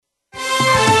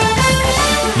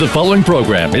The following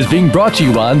program is being brought to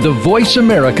you on the Voice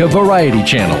America Variety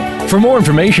Channel. For more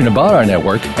information about our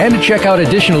network and to check out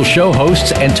additional show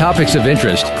hosts and topics of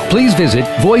interest, please visit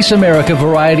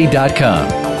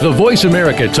voiceamericavariety.com. The Voice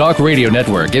America Talk Radio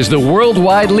Network is the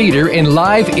worldwide leader in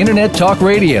live Internet talk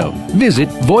radio. Visit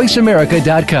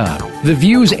voiceamerica.com. The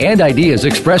views and ideas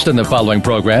expressed in the following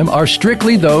program are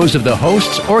strictly those of the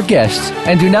hosts or guests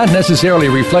and do not necessarily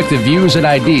reflect the views and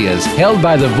ideas held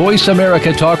by the Voice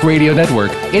America Talk Radio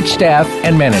Network, its staff,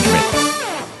 and management.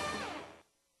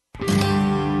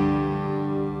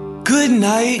 Good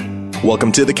night.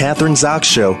 Welcome to the Kathryn Zox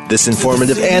Show. This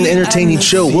informative and entertaining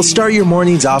show will start your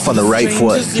mornings off on the right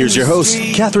foot. Here's your host,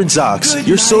 Kathryn Zox,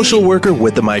 your social worker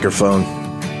with the microphone.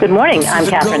 Good morning. I'm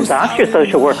Kathryn Zox, your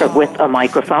social worker with a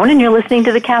microphone, and you're listening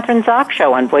to the Kathryn Zox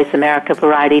Show on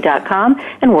VoiceAmericaVariety.com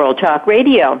and World Talk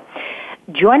Radio.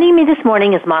 Joining me this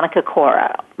morning is Monika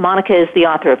Korra. Monika is the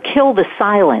author of Kill the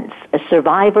Silence, A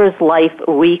Survivor's Life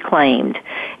Reclaimed.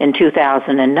 In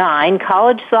 2009,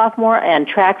 college sophomore and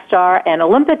track star and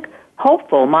Olympic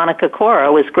hopeful Monika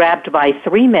Korra was grabbed by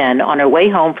three men on her way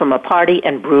home from a party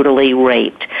and brutally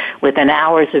raped. Within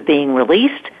hours of being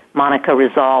released, Monika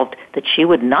resolved that she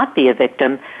would not be a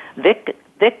victim.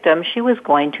 She was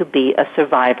going to be a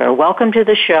survivor. Welcome to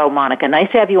the show, Monika.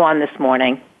 Nice to have you on this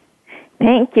morning.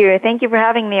 Thank you. Thank you for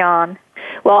having me on.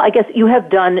 Well, I guess you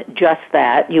have done just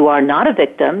that. You are not a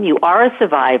victim. You are a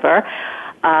survivor.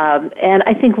 And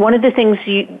I think one of the things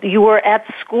you were at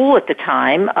school at the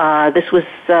time. This was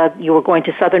you were going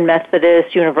to Southern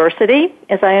Methodist University,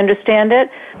 as I understand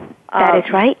it. That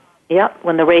is right. Yep,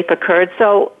 when the rape occurred.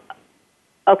 So,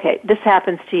 okay, this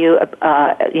happens to you.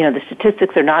 The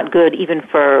statistics are not good, even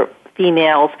for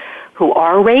females who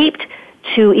are raped,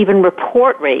 to even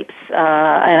report rapes.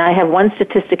 And I have one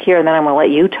statistic here, and then I'm going to let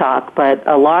you talk, but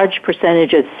a large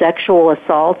percentage of sexual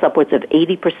assaults, upwards of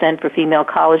 80% for female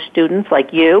college students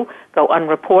like you, go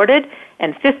unreported,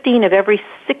 and 15 of every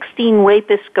 16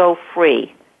 rapists go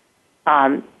free.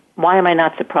 Why am I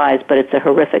not surprised? But it's a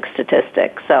horrific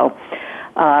statistic. So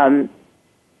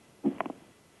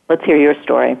let's hear your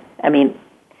story. I mean,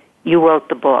 you wrote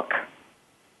the book.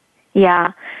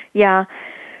 Yeah.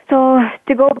 So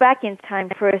to go back in time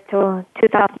first to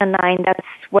 2009, that's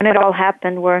when it all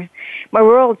happened, where my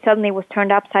world suddenly was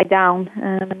turned upside down.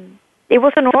 It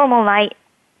was a normal night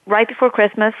right before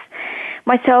Christmas.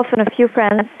 Myself and a few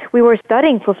friends, we were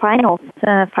studying for finals.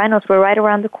 Finals were right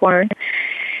around the corner.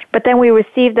 But then we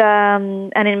received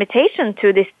an invitation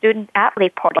to the student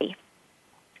athlete party.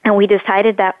 And we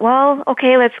decided that, well,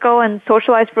 okay, let's go and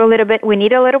socialize for a little bit. We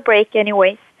need a little break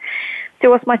anyways. So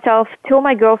it was myself, two of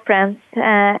my girlfriends,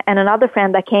 and another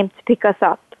friend that came to pick us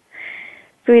up.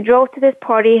 So we drove to this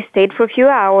party, stayed for a few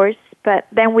hours, but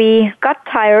then we got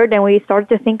tired and we started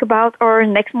to think about our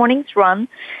next morning's run.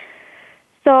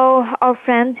 So our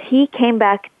friend, he came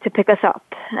back to pick us up,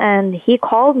 and he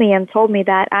called me and told me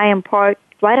that I am parked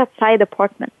right outside the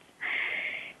apartment.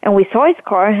 And we saw his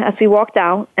car as we walked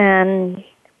out, and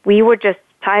we were just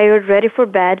tired, ready for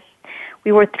bed.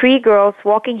 We were three girls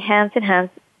walking hands in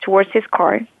hand towards his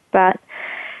car, but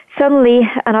suddenly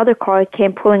another car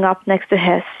came pulling up next to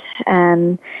his,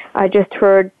 and I just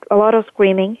heard a lot of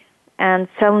screaming, and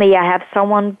suddenly I have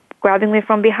someone grabbing me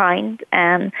from behind,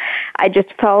 and I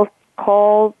just felt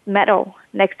cold metal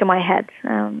next to my head.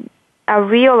 I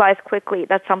realized quickly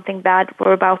that something bad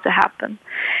were about to happen,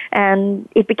 and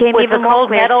it became even more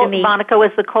clear to me. Monika,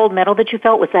 was the cold metal that you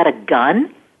felt, was that a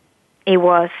gun? It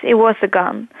was a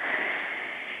gun.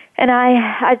 And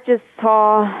I just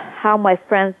saw how my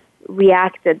friends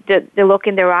reacted, the look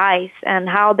in their eyes, and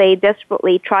how they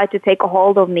desperately tried to take a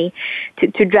hold of me,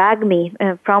 to drag me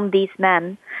from these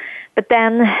men. But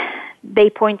then they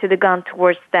pointed the gun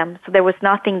towards them, so there was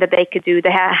nothing that they could do.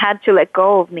 They had to let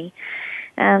go of me.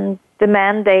 And the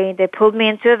men, they pulled me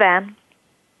into a van.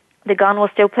 The gun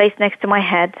was still placed next to my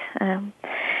head.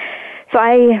 So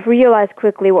I realized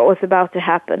quickly what was about to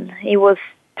happen. It was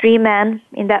three men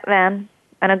in that van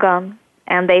and a gun,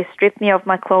 and they stripped me of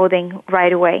my clothing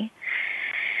right away.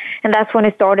 And that's when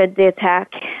it started, the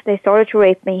attack. They started to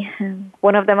rape me,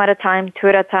 one of them at a time, two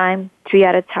at a time, three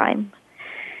at a time.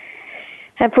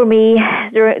 And for me,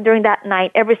 during that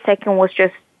night, every second was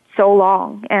just so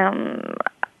long.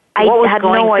 What was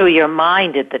going through your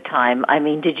mind at the time? I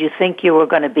mean, did you think you were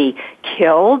going to be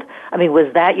killed? I mean,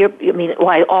 was that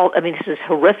this is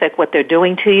horrific what they're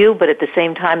doing to you, but at the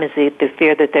same time, is the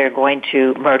fear that they're going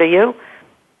to murder you?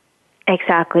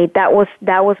 Exactly. That was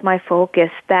my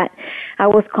focus, that I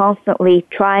was constantly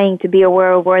trying to be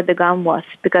aware of where the gun was,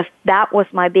 because that was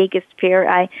my biggest fear.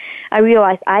 I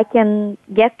realized I can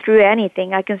get through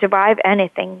anything. I can survive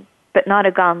anything, but not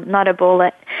a gun, not a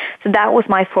bullet. So that was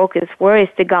my focus. Where is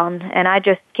the gun? And I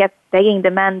just kept begging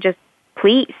the man, just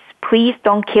please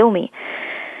don't kill me.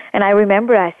 And I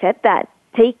remember I said that,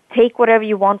 take whatever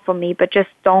you want from me, but just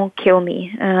don't kill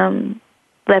me.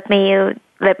 Let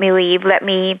me leave. Let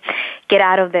me get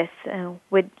out of this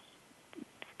with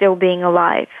still being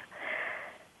alive.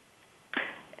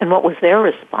 And what was their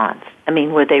response? I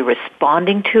mean, were they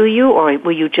responding to you, or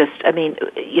were you just, I mean,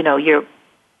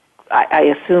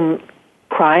 I assume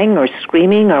crying or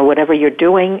screaming or whatever you're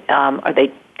doing? Are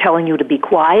they telling you to be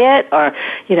quiet, or,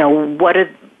 what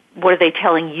are they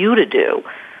telling you to do?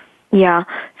 Yeah,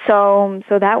 so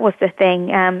that was the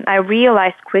thing. I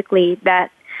realized quickly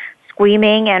that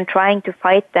screaming and trying to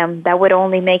fight them, that would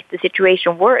only make the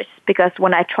situation worse, because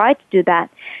when I tried to do that,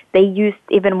 they used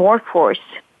even more force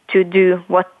to do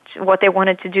what they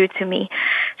wanted to do to me.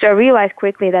 So I realized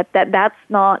quickly that's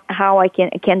not how I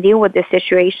can deal with this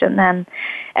situation, and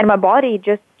my body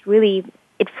just really,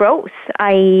 it froze.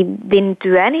 I didn't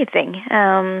do anything.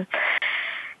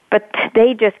 But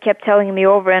they just kept telling me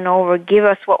over and over, give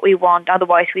us what we want,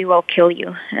 otherwise we will kill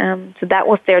you. So that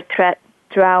was their threat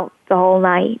throughout the whole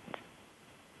night.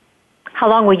 How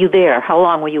long were you there? How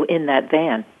long were you in that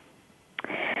van?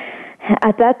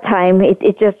 At that time,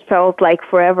 it just felt like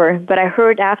forever. But I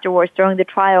heard afterwards during the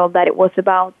trial that it was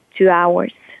about 2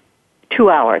 hours. 2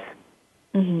 hours?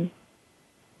 Mm-hmm.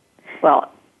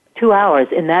 Well, 2 hours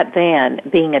in that van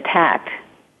being attacked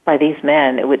by these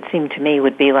men, it would seem to me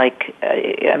would be like,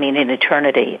 an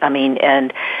eternity.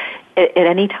 And at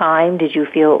any time did you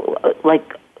feel like,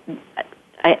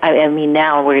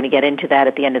 now we're going to get into that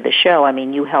at the end of the show. I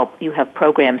mean, you have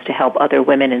programs to help other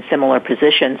women in similar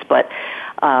positions, but,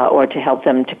 or to help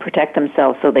them to protect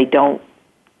themselves so they don't,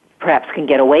 perhaps can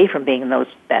get away from being in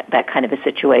that kind of a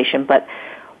situation. But,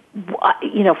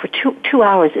 for 2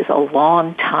 hours is a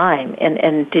long time.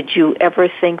 And did you ever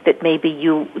think that maybe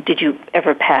did you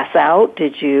ever pass out?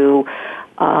 Did you,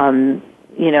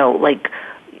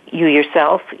 you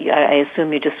yourself, I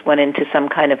assume you just went into some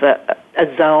kind of a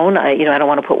zone. I don't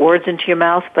want to put words into your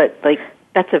mouth, but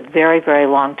that's a very, very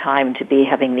long time to be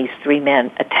having these three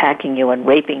men attacking you and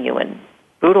raping you and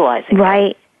brutalizing you.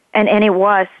 Right. And it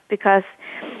was because,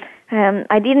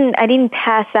 I didn't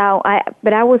pass out,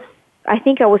 but I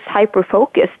think I was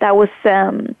hyper-focused. I was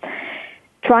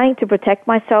trying to protect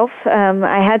myself.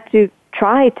 I had to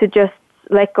try to just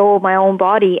let go of my own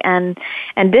body and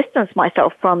distance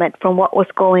myself from it, from what was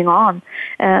going on.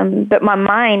 But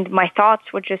my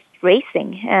thoughts were just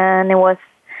racing, and it was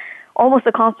almost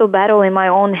a constant battle in my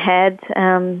own head.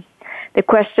 The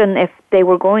question if they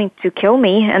were going to kill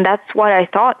me, and that's what I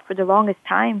thought for the longest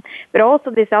time. But also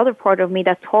this other part of me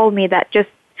that told me that just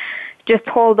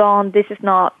hold on, this is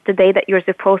not the day that you're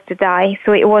supposed to die.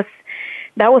 So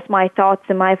that was my thoughts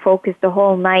and my focus the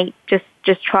whole night. Just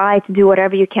try to do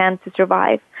whatever you can to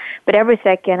survive. But every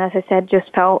second, as I said,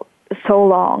 just felt so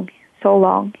long.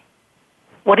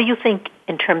 What do you think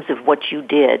in terms of what you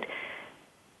did,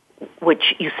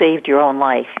 which you saved your own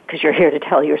life, because you're here to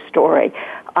tell your story,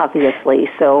 obviously.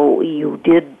 So you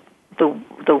did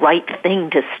the right thing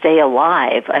to stay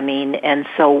alive. And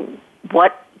so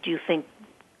what do you think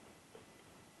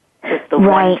was the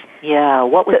right. one? Yeah,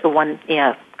 what was the one?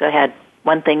 Yeah, go ahead.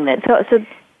 One thing that. So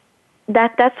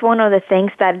that's one of the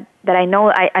things that I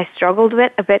know I struggled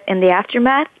with a bit in the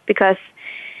aftermath, because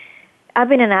I've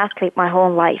been an athlete my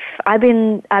whole life. I've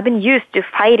been used to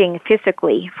fighting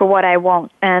physically for what I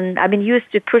want, and I've been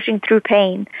used to pushing through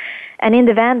pain. And in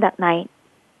the van that night,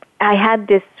 I had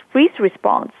this freeze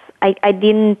response. I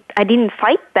didn't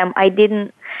fight them.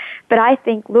 But I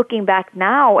think looking back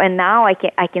now, and now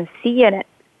I can see it,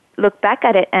 look back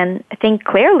at it, and think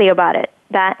clearly about it.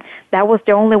 That was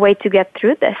the only way to get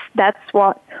through this. That's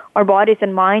what our bodies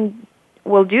and mind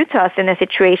will do to us in a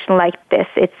situation like this.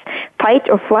 It's fight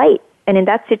or flight. And in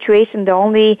that situation, the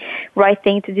only right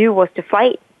thing to do was to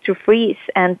fight, to freeze,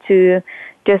 and to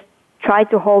just try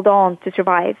to hold on to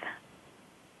survive.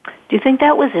 Do you think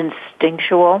that was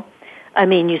instinctual?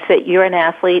 You said you're an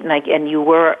athlete, and you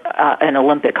were an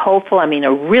Olympic hopeful.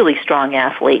 A really strong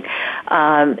athlete.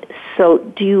 So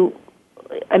do you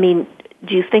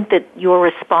think that your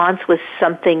response was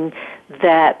something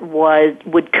that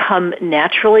would come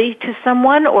naturally to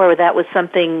someone, or that was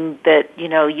something that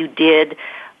you did?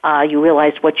 You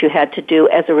realized what you had to do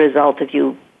as a result of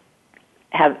you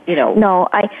have. No,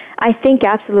 I think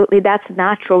absolutely that's a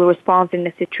natural response in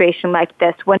a situation like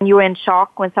this. When you're in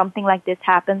shock, when something like this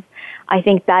happens, I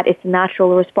think that is a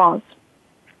natural response.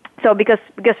 So because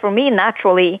for me,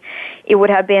 naturally, it would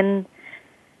have been,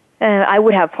 I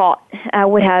would have fought. I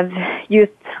would have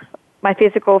used my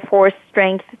physical force,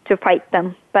 strength to fight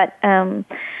them. But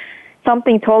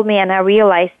something told me, and I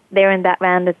realized there in that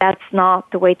van that that's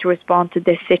not the way to respond to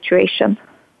this situation.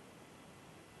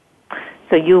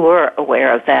 So you were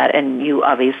aware of that, and you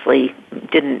obviously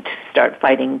didn't start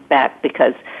fighting back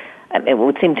because it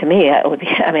would seem to me it would be,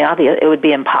 obvious, it would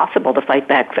be impossible to fight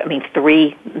back.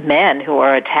 3 men who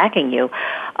are attacking you.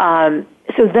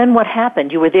 So then what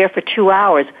happened? You were there for 2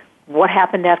 hours. What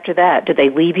happened after that? Did they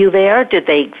leave you there? Did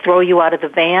they throw you out of the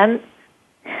van?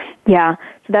 Yeah,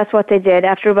 so that's what they did.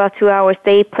 After about 2 hours,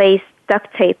 they placed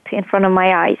duct tape in front of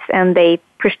my eyes, and they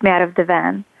pushed me out of the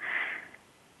van.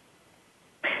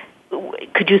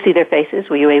 Could you see their faces?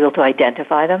 Were you able to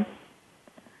identify them?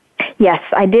 Yes,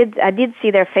 I did. I did see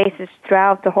their faces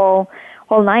throughout the whole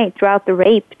night, throughout the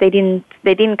rape. They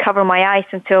didn't cover my eyes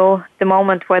until the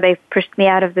moment where they pushed me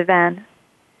out of the van.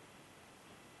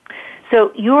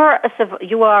 So you are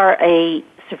a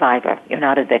survivor. You're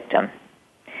not a victim.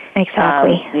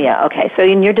 Exactly. Yeah. Okay. So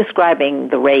you're describing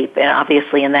the rape, and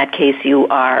obviously in that case you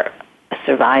are a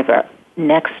survivor.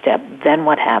 Next step. Then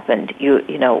what happened?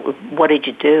 What did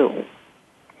you do?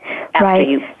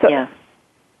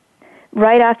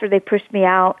 Right after they pushed me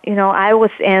out, I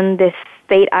was in this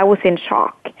state. I was in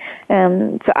shock.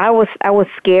 So I was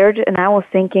scared, and I was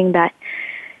thinking that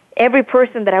every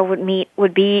person that I would meet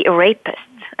would be a rapist.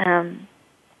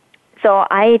 So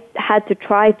I had to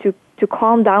try to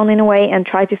calm down in a way and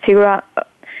try to figure out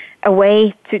a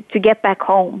way to get back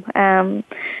home.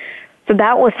 So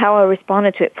that was how I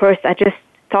responded to it first. I just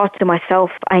thought to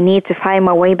myself, I need to find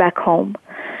my way back home.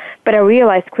 But I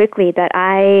realized quickly that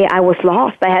I was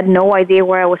lost. I had no idea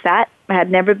where I was at. I had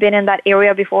never been in that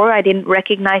area before. I didn't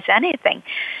recognize anything.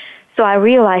 So I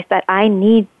realized that I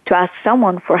need to ask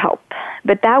someone for help.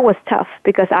 But that was tough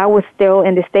because I was still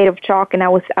in the state of shock and I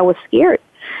was scared.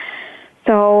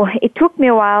 So it took me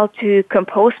a while to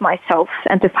compose myself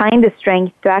and to find the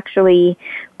strength to actually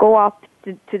go up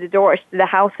to the doors, to the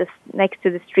houses next to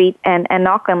the street and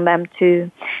knock on them to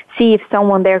see if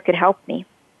someone there could help me.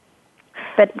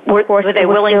 But of course, were they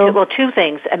willing to? Well, two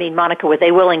things. Monika, were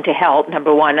they willing to help?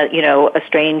 Number one, a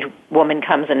strange woman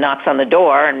comes and knocks on the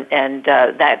door, and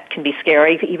that can be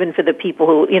scary even for the people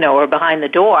who are behind the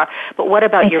door. But what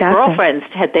about your girlfriends?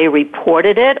 Had they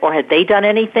reported it, or had they done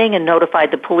anything and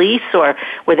notified the police, or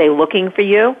were they looking for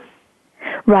you?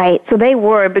 Right. So they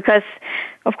were, because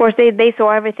of course they saw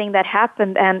everything that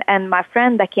happened, and my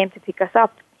friend that came to pick us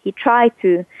up, he tried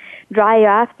to drive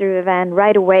after the van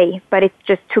right away, but it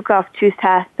just took off too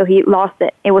fast, so he lost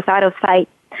it. It was out of sight.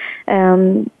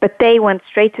 But they went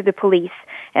straight to the police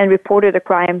and reported the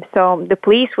crime. So the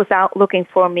police was out looking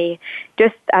for me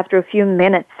just after a few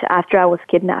minutes after I was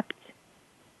kidnapped.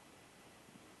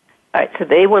 All right, so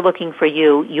they were looking for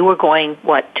you. You were going,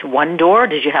 to one door?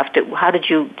 Did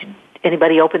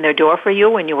anybody open their door for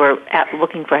you when you were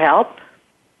looking for help?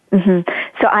 Mm-hmm.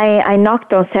 So I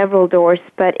knocked on several doors,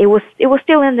 but it was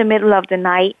still in the middle of the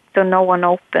night, so no one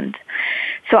opened.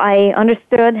 So I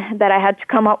understood that I had to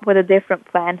come up with a different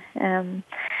plan.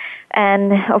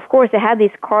 And of course, I had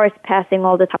these cars passing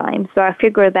all the time, so I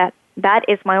figured that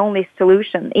is my only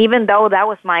solution, even though that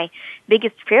was my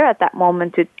biggest fear at that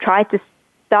moment, to try to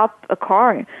stop a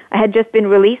car. I had just been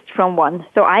released from one,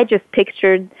 so I just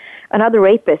pictured another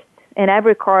rapist in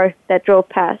every car that drove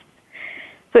past.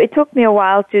 So it took me a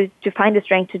while to find the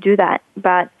strength to do that,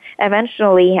 but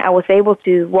eventually I was able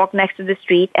to walk next to the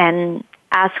street and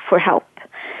ask for help.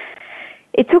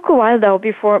 It took a while though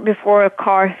before a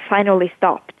car finally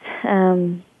stopped,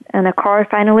 and a car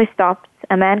finally stopped.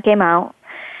 A man came out,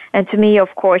 and to me,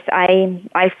 of course,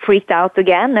 I freaked out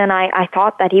again, and I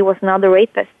thought that he was another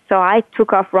rapist. So I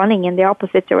took off running in the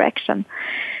opposite direction,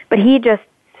 but he just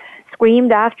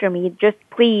screamed after me, "Just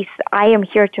please, I am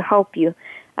here to help you.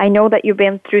 I know that you've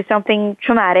been through something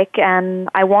traumatic, and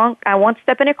I won't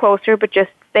step any closer, but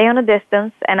just stay on a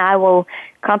distance, and I will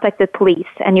contact the police,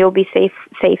 and you'll be safe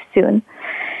soon."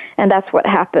 And that's what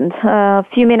happened. A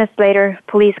few minutes later,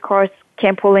 police cars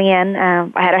came pulling in.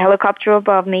 I had a helicopter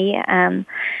above me, and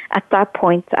at that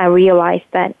point, I realized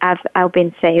that I've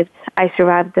been saved. I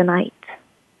survived the night.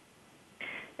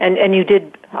 And you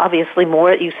did obviously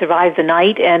more. You survived the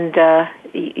night, and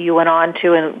you went on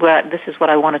to, and this is what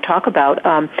I want to talk about,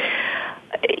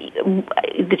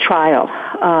 the trial.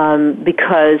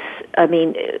 Because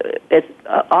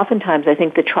oftentimes I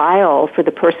think the trial for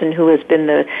the person who has been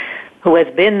the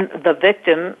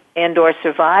victim and or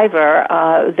survivor,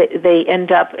 they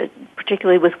end up,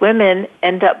 particularly with women,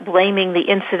 end up blaming the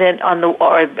incident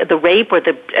or the rape or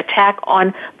the attack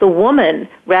on the woman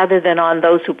rather than on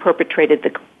those who perpetrated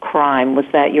the crime. Was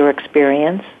that your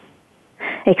experience?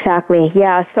 Exactly.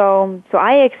 Yeah. So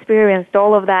I experienced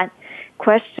all of that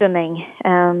questioning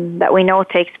that we know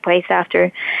takes place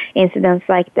after incidents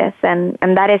like this, and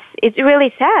it's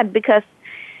really sad because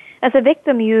as a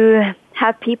victim you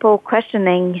have people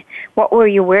questioning, what were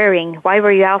you wearing? Why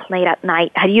were you out late at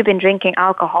night? Had you been drinking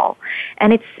alcohol?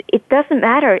 And it doesn't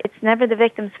matter. It's never the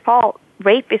victim's fault.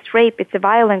 Rape is rape. It's a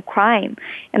violent crime.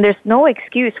 And there's no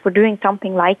excuse for doing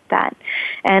something like that.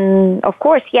 And of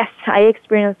course, yes, I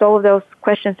experienced all of those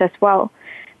questions as well.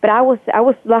 But I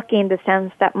was lucky in the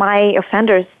sense that my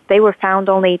offenders, they were found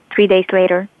only 3 days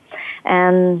later.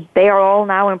 And they are all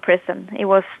now in prison. It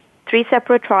was 3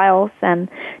 separate trials, and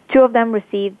 2 of them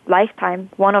received lifetime,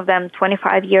 1 of them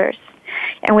 25 years.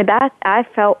 And with that, I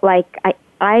felt like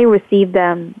I received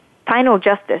final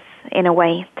justice in a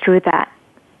way through that.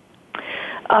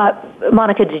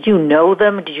 Monika, did you know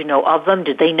them? Did you know of them?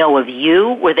 Did they know of you?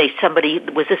 Was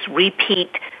this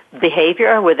repeat behavior?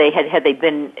 Had they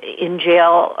been in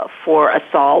jail for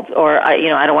assault, or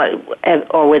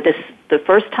or was this the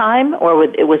first time, or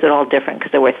was it all different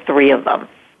because there were 3 of them?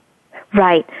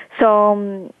 Right.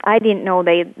 So I didn't know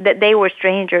that they were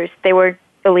strangers. They were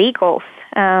illegals.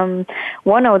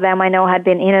 One of them I know had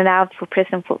been in and out for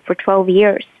prison for 12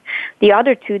 years. The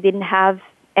other 2 didn't have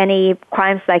any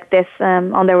crimes like this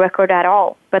on their record at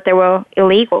all, but they were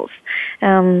illegals.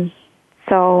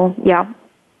 So, yeah.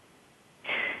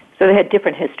 So they had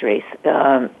different histories.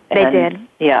 They did.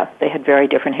 Yeah, they had very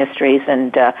different histories.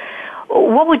 And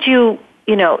what would you...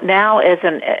 now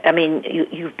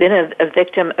you've been a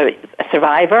victim, a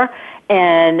survivor,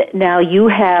 and now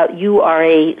you are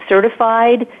a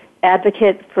certified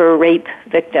advocate for rape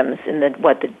victims in the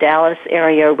Dallas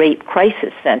area Rape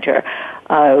Crisis Center,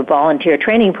 volunteer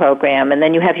training program, and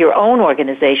then you have your own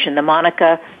organization, the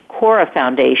Monika Korra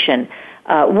Foundation.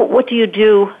 What do you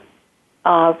do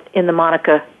in the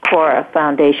Monika Korra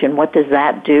Foundation? What does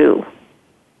that do?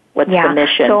 What's the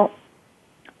mission? So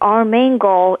our main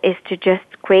goal is to just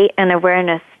create an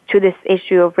awareness to this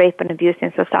issue of rape and abuse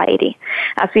in society.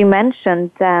 As we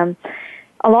mentioned,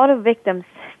 a lot of victims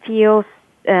feel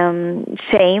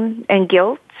shame and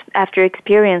guilt after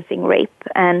experiencing rape,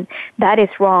 and that is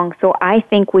wrong. So I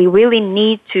think we really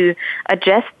need to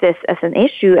address this as an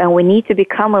issue, and we need to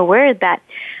become aware that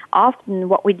often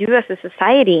what we do as a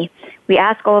society, we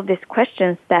ask all of these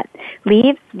questions that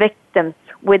leaves victims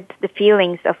with the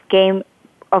feelings of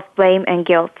blame and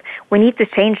guilt. We need to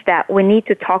change that. We need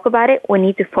to talk about it. We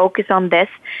need to focus on this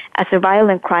as a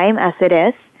violent crime as it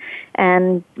is.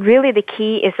 And really the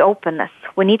key is openness.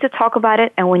 We need to talk about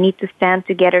it, and we need to stand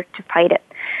together to fight it.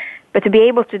 But to be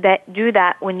able to do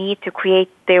that, we need to create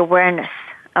the awareness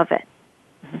of it.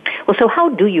 Well, so how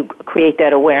do you create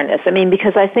that awareness? I mean,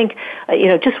 because I think,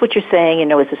 just what you're saying,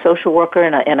 as a social worker,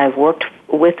 and I've worked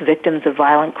with victims of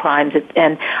violent crimes,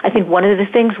 and I think one of the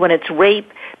things when it's rape,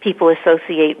 people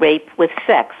associate rape with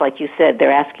sex. Like you said,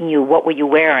 they're asking you, what were you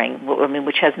wearing?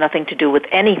 Which has nothing to do with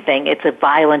anything. It's a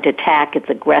violent attack. It's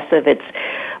aggressive. It's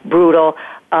brutal.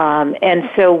 And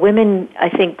so women, I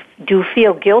think, do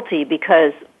feel guilty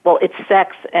because, well, it's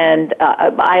sex, and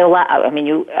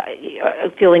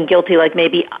feeling guilty, like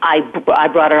maybe I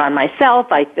brought it on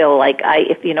myself. I feel like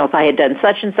if I had done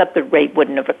such and such, the rape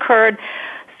wouldn't have occurred.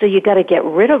 So you got to get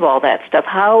rid of all that stuff.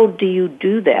 How do you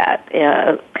do that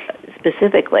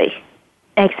specifically?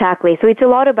 Exactly. So it's a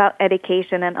lot about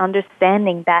education and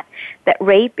understanding that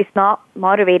rape is not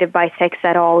motivated by sex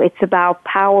at all. It's about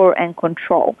power and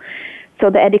control. So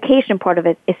the education part of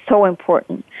it is so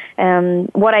important.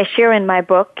 What I share in my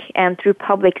book and through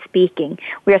public speaking,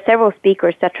 we are several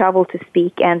speakers that travel to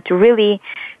speak and to really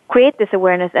create this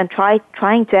awareness and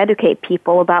trying to educate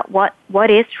people about what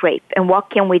is rape and what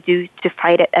can we do to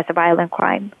fight it as a violent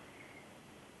crime.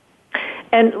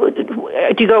 And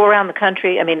do you go around the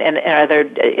country? I mean, and are there,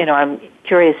 I'm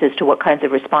curious as to what kinds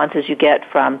of responses you get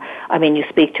from, you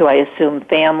speak to, I assume,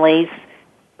 families,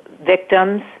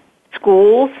 victims,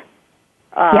 schools?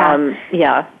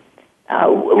 Yeah.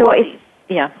 Go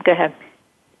ahead.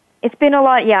 It's been a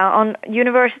lot, on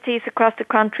universities across the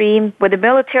country. With the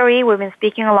military, we've been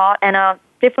speaking a lot, and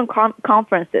different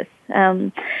conferences.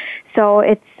 So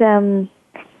it's the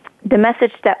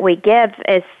message that we give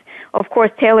is, of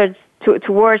course, tailored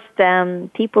towards the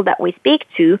people that we speak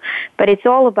to, but it's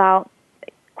all about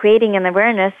creating an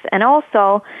awareness. And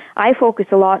also, I focus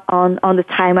a lot on the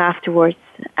time afterwards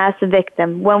as a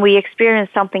victim when we experience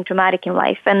something traumatic in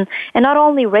life, and not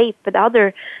only rape, but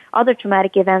other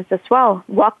traumatic events as well.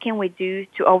 What can we do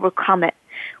to overcome it?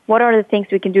 What are the things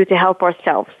we can do to help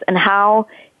ourselves? And how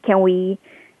can we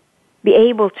be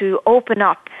able to open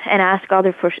up and ask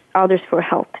others for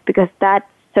help? Because that's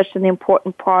such an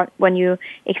important part when you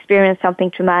experience something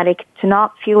traumatic, to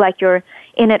not feel like you're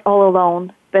in it all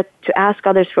alone, but to ask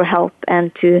others for help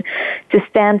and to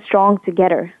stand strong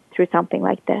together through something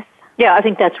like this. Yeah, I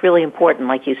think that's really important,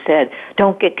 like you said.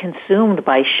 Don't get consumed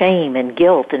by shame and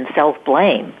guilt and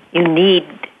self-blame. You need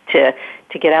to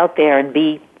get out there and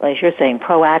be, as you're saying,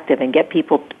 proactive and get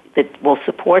people that will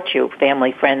support you,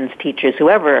 family, friends, teachers,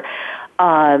 whoever.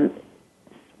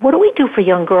 What do we do for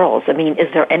young girls? I mean,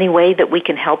 is there any way that we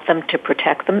can help them to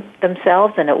protect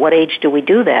themselves, and at what age do we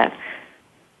do that?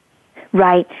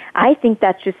 Right. I think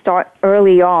that should start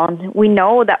early on. We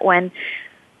know that when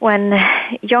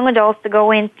young adults go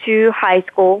into high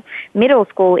school, middle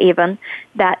school even,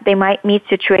 that they might meet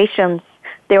situations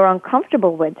they're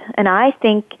uncomfortable with. And I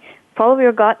think follow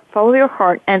your gut, follow your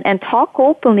heart, and talk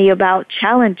openly about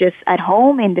challenges at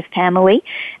home, in the family,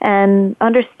 and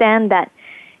understand that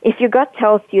if your gut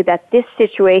tells you that this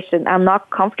situation I'm not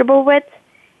comfortable with,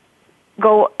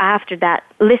 go after that,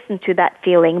 listen to that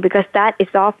feeling, because that is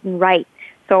often right.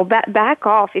 So back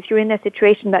off if you're in a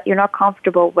situation that you're not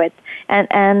comfortable with.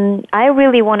 And I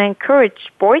really want to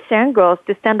encourage boys and girls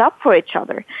to stand up for each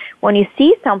other. When you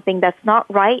see something that's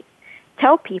not right,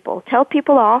 tell people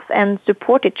off and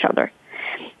support each other.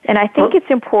 And I think it's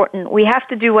important. We have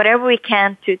to do whatever we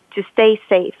can to stay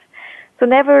safe. So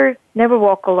never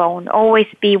walk alone. Always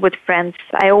be with friends.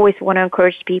 I always want to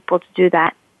encourage people to do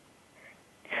that.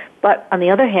 But on the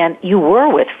other hand, you were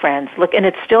with friends. Look, and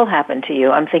it still happened to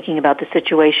you. I'm thinking about the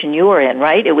situation you were in,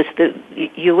 right? It was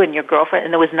you and your girlfriend,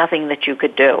 and there was nothing that you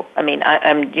could do. I mean,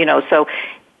 so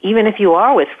even if you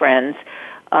are with friends,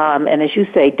 and as you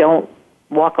say, don't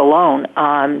walk alone,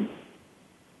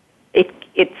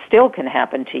 it still can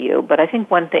happen to you. But I think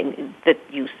one thing that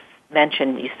you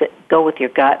mentioned, you said, go with your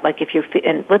gut. Like if you're,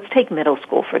 and let's take middle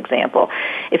school, for example.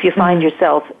 If you find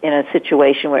yourself in a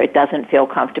situation where it doesn't feel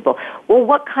comfortable, well,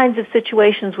 what kinds of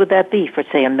situations would that be for,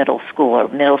 say, a middle schooler?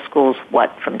 Middle school's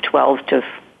what, from 12 to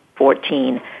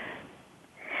 14?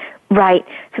 Right.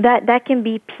 So that can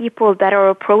be people that are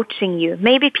approaching you.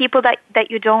 Maybe people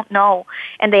that you don't know,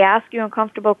 and they ask you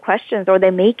uncomfortable questions, or they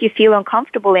make you feel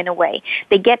uncomfortable in a way.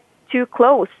 They get too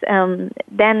close.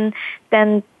 Then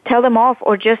tell them off,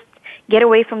 or just get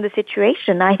away from the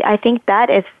situation. I think that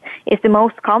is the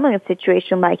most common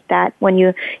situation like that, when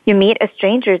you meet a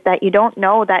stranger that you don't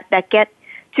know, that get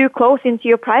too close into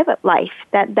your private life.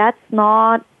 That's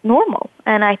not normal.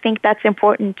 And I think that's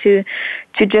important to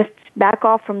just back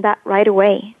off from that right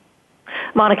away.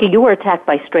 Monika, you were attacked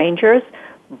by strangers,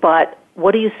 but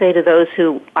what do you say to those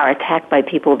who are attacked by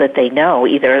people that they know,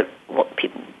 either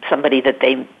somebody that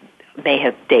they may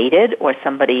have dated, or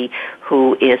somebody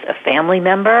who is a family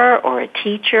member or a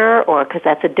teacher, or because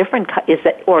that's a different, is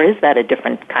that a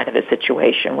different kind of a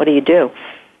situation? What do you do?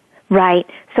 Right.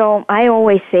 So I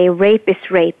always say rape is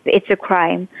rape. It's a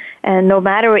crime. And no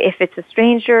matter if it's a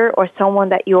stranger or someone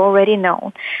that you already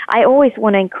know, I always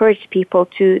want to encourage people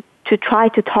to try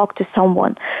to talk to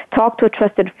someone, talk to a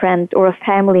trusted friend or a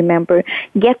family member,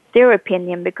 get their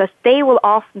opinion, because they will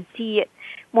often see it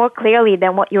more clearly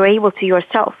than what you're able to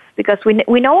yourself. Because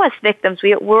we know as victims,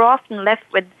 we're often left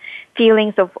with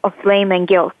feelings of blame and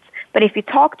guilt. But if you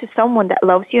talk to someone that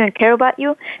loves you and care about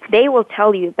you, they will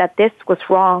tell you that this was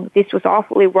wrong, this was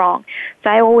awfully wrong. So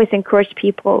I always encourage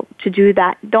people to do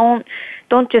that. Don't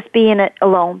just be in it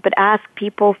alone, but ask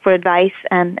people for advice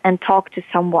and talk to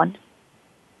someone.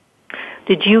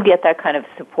 Did you get that kind of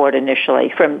support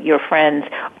initially from your friends?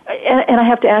 And I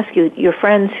have to ask you, your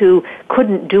friends who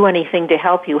couldn't do anything to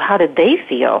help you, how did they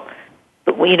feel?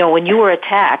 When you were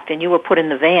attacked and you were put in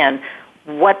the van,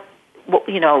 what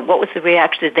was the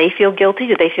reaction? Did they feel guilty?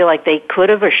 Did they feel like they could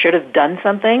have or should have done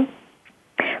something?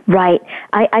 Right.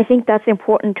 I think that's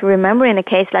important to remember in a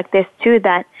case like this too,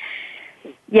 that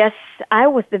yes, I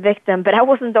was the victim, but I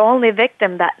wasn't the only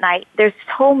victim that night. There's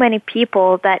so many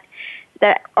people that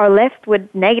are left with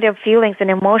negative feelings and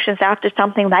emotions after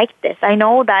something like this. I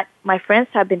know that my friends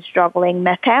have been struggling,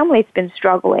 my family's been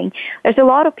struggling. There's a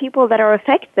lot of people that are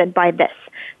affected by this.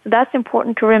 So that's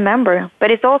important to remember. But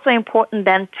it's also important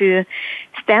then to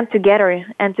stand together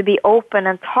and to be open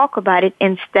and talk about it,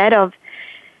 instead of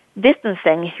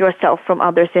distancing yourself from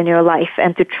others in your life,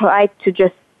 and to try to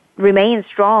just remain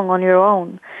strong on your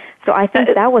own. So I think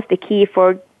that was the key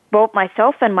for both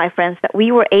myself and my friends, that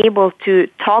we were able to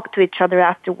talk to each other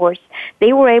afterwards.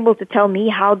 They were able to tell me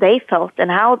how they felt and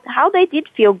how they did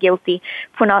feel guilty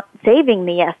for not saving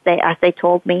me, as they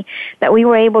told me, that we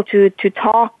were able to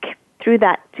talk through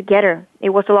that together.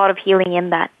 It was a lot of healing in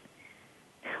that.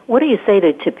 What do you say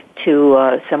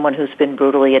to someone who's been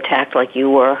brutally attacked like you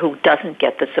were, who doesn't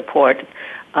get the support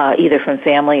either from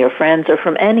family or friends or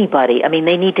from anybody? I mean,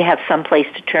 they need to have some place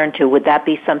to turn to. Would that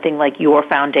be something like your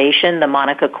foundation, the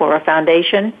Monika Korra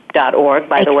Foundation.org,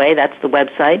 by the way? That's the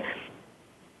website.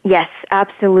 Yes,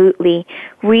 absolutely.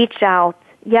 Reach out.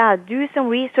 Yeah, do some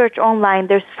research online.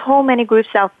 There's so many groups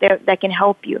out there that can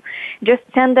help you. Just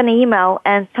send an email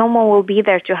and someone will be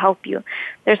there to help you.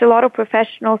 There's a lot of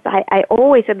professionals. I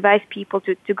always advise people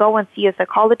to go and see a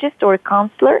psychologist or a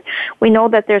counselor. We know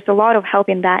that there's a lot of help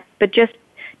in that, but just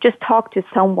talk to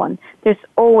someone. There's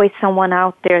always someone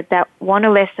out there that want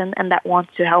to listen and that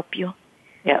wants to help you.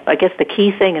 Yeah, I guess the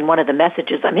key thing and one of the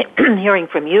messages I'm hearing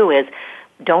from you is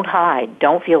don't hide.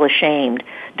 Don't feel ashamed.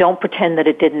 Don't pretend that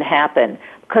it didn't happen,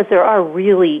 because there are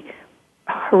really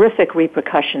horrific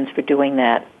repercussions for doing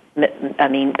that. I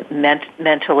mean,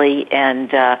 mentally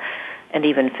and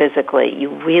even physically. You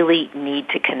really need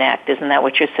to connect. Isn't that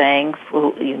what you're saying?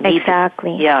 You need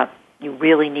exactly. You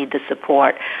really need the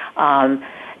support.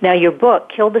 Now, your book,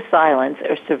 Kill the Silence,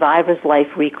 or Survivor's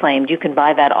Life Reclaimed, you can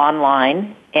buy that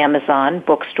online, Amazon,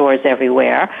 bookstores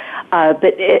everywhere.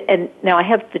 And now I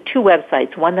have the two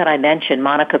websites, one that I mentioned,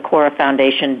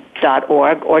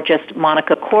 MonikaKorraFoundation.org, or just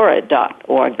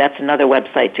MonikaKorra.org. That's another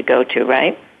website to go to,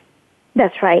 right?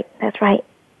 That's right.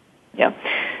 Yeah.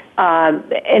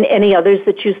 And any others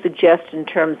that you suggest in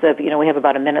terms of, we have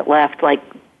about a minute left, like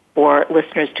for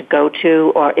listeners to go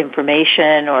to, or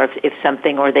information, or if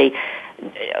something, or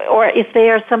if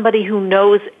they are somebody who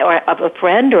knows, or of a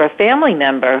friend or a family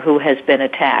member who has been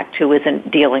attacked, who isn't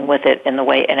dealing with it in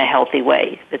a healthy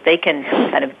way, that they can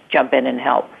kind of jump in and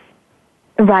help.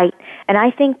 Right. And I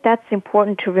think that's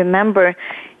important to remember.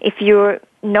 If you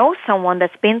know someone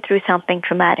that's been through something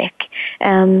traumatic,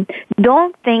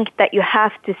 don't think that you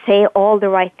have to say all the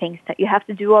right things, that you have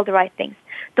to do all the right things.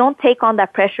 Don't take on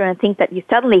that pressure and think that you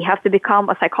suddenly have to become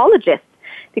a psychologist,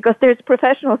 because there's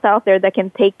professionals out there that can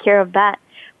take care of that.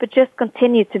 But just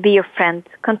continue to be your friend,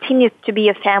 continue to be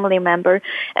a family member,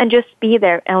 and just be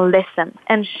there and listen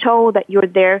and show that you're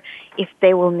there if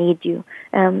they will need you.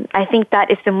 I think that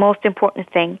is the most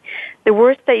important thing. The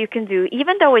worst that you can do,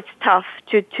 even though it's tough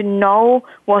to know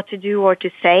what to do or to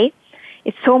say,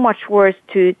 it's so much worse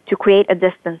to create a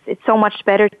distance. It's so much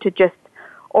better to just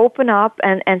open up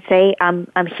and say,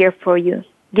 I'm here for you.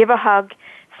 Give a hug.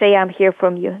 Say, I'm here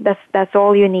from you. That's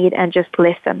all you need, and just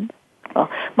listen. Well,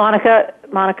 Monika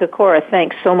Korra,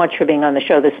 thanks so much for being on the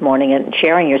show this morning and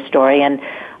sharing your story. And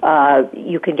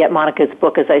you can get Monika's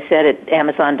book, as I said, at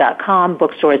Amazon.com,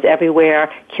 bookstores everywhere,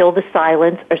 Kill the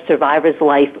Silence, or Survivor's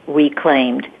Life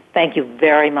Reclaimed. Thank you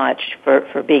very much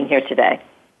for being here today.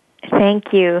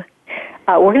 Thank you.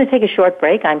 We're going to take a short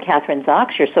break. I'm Kathryn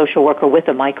Zox, your social worker with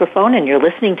a microphone, and you're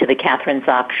listening to The Kathryn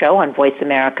Zox Show on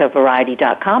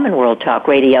VoiceAmericaVariety.com and World Talk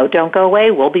Radio. Don't go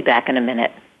away. We'll be back in a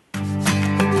minute.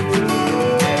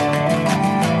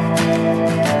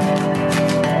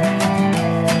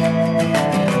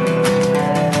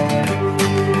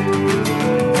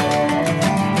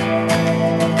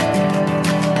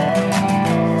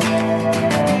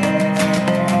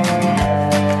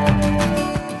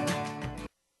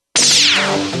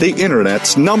 The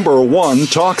Internet's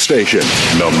 #1 talk station.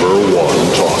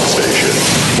 #1 talk station.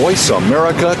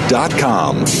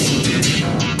 VoiceAmerica.com.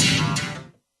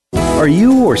 Are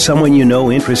you or someone you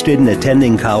know interested in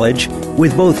attending college?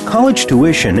 With both college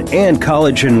tuition and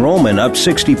college enrollment up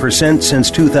 60%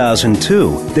 since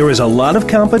 2002, there is a lot of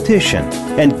competition,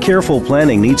 and careful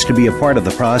planning needs to be a part of the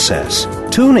process.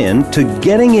 Tune in to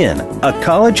Getting In, a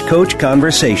college coach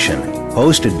conversation,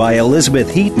 hosted by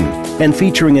Elizabeth Heaton and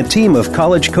featuring a team of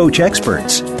college coach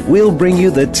experts. We'll bring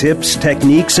you the tips,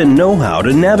 techniques, and know-how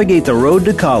to navigate the road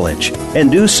to college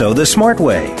and do so the smart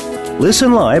way.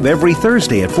 Listen live every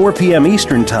Thursday at 4 p.m.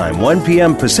 Eastern Time, 1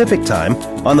 p.m. Pacific Time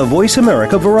on the Voice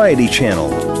America Variety Channel.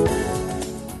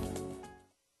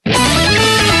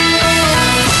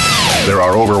 There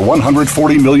are over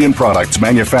 140 million products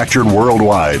manufactured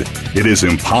worldwide. It is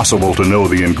impossible to know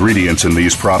the ingredients in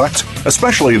these products,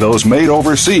 especially those made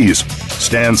overseas.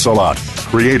 Stan Salat,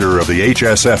 creator of the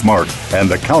HSF Mark and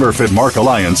the Counterfeit Mark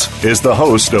Alliance, is the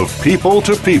host of People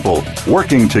to People,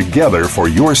 working together for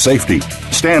your safety.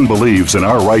 Stan believes in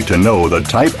our right to know the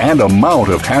type and amount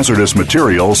of hazardous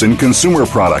materials in consumer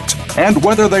products and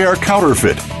whether they are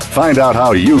counterfeit. Find out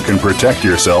how you can protect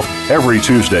yourself every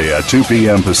Tuesday at 2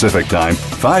 p.m. Pacific Time,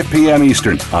 5 p.m.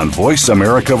 Eastern on Voice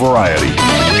America Variety.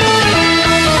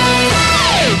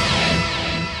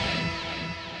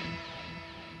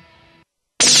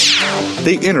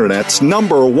 The Internet's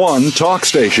 #1 talk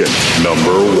station.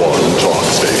 #1 talk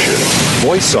station.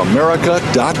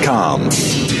 VoiceAmerica.com.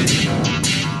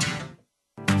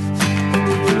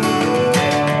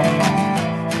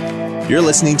 You're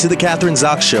listening to The Kathryn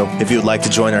Zox Show. If you would like to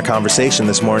join our conversation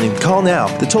this morning, call now.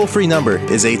 The toll-free number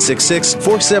is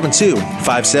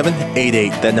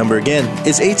 866-472-5788. That number again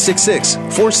is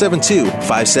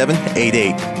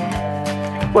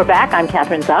 866-472-5788. We're back. I'm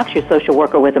Kathryn Zox, your social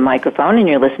worker with a microphone, and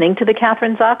you're listening to The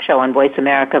Kathryn Zox Show on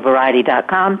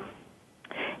VoiceAmericaVariety.com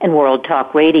and World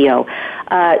Talk Radio.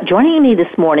 Joining me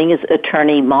this morning is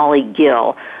attorney Molly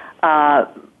Gill.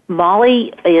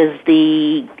 Molly is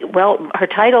her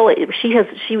title, she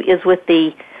is with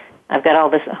the, I've got all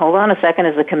this, hold on a second,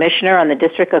 is the Commissioner on the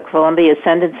District of Columbia's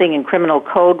Sentencing and Criminal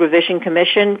Code Revision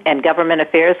Commission and Government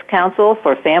Affairs Council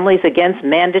for Families Against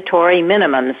Mandatory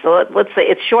Minimums. So let's say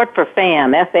it's short for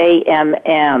FAMM,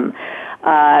 F-A-M-M.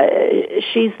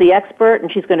 She's the expert, and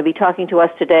she's going to be talking to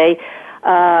us today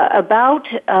about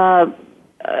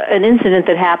an incident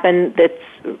that happened that's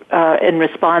in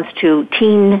response to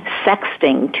teen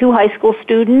sexting. 2 high school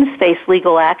students face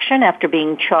legal action after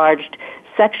being charged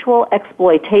sexual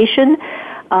exploitation,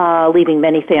 leaving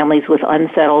many families with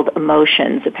unsettled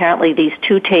emotions. Apparently, these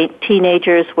 2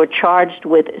 teenagers were charged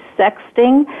with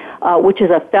sexting, which is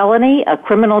a felony, a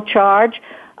criminal charge.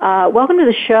 Welcome to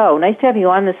the show. Nice to have you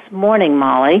on this morning,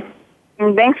 Molly.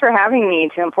 And thanks for having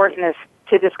me to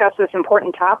discuss this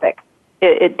important topic.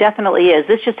 It definitely is.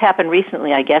 This just happened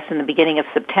recently, I guess, in the beginning of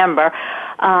September.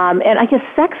 And I guess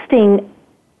sexting,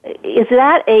 is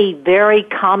that a very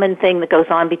common thing that goes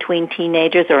on between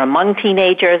teenagers or among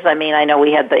teenagers? I mean, I know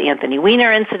we had the Anthony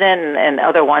Weiner incident and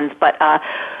other ones, but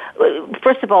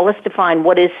first of all, let's define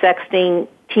what is sexting.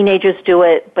 Teenagers do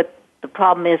it, but the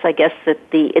problem is, I guess, that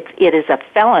it is a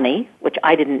felony, which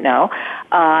I didn't know,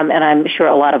 and I'm sure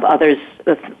a lot of others,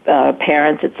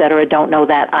 parents, et cetera, don't know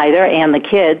that either, and the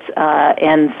kids.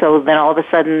 And so then all of a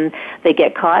sudden they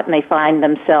get caught and they find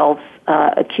themselves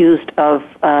accused of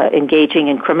engaging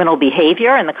in criminal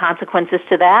behavior, and the consequences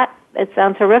to that, it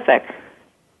sounds horrific.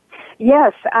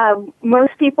 Yes,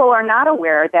 most people are not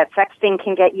aware that sexting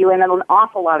can get you in an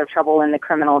awful lot of trouble in the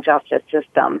criminal justice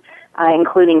system,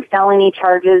 including felony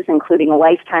charges, including a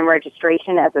lifetime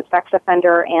registration as a sex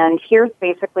offender. And here's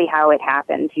basically how it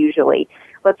happens usually.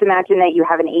 Let's imagine that you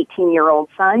have an 18-year-old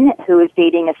son who is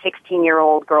dating a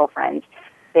 16-year-old girlfriend.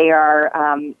 They are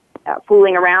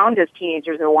fooling around, as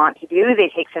teenagers are wont to do. They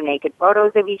take some naked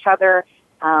photos of each other.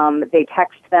 They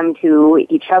text them to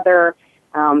each other.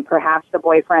 Perhaps the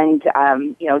boyfriend,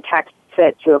 texts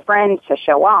it to a friend to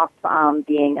show off,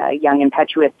 being a young,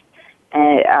 impetuous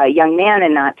young man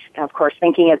and not, of course,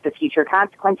 thinking of the future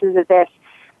consequences of this.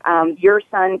 Your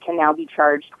son can now be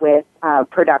charged with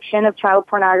production of child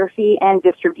pornography and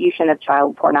distribution of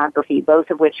child pornography, both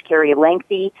of which carry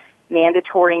lengthy,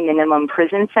 mandatory minimum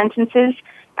prison sentences,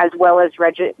 as well as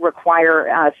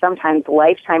require sometimes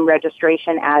lifetime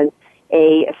registration as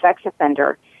a sex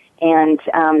offender. And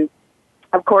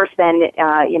of course, then,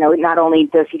 not only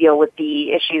does he deal with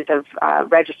the issues of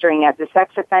registering as a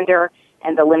sex offender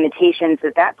and the limitations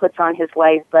that puts on his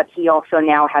life, but he also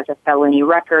now has a felony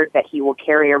record that he will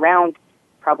carry around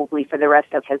probably for the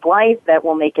rest of his life that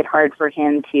will make it hard for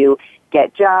him to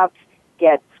get jobs,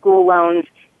 get school loans,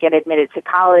 get admitted to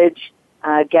college,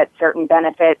 get certain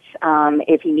benefits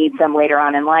if he needs them later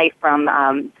on in life from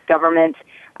government.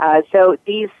 So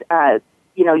these,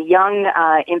 young,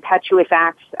 impetuous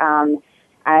acts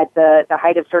at the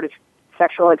height of sort of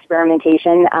sexual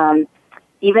experimentation,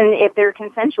 even if they're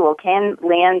consensual, can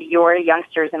land your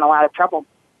youngsters in a lot of trouble.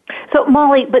 So,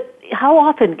 Molly, but how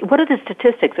often, what are the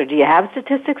statistics, or do you have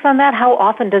statistics on that? How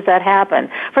often does that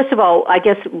happen? First of all, I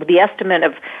guess the estimate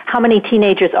of how many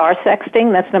teenagers are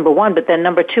sexting, that's number one, but then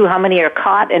number two, how many are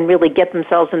caught and really get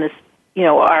themselves in this,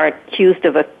 are accused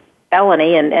of a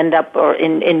felony and end up or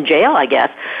in jail, I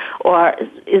guess, or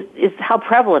is how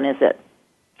prevalent is it?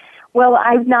 Well,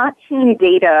 I've not seen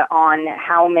data on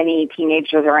how many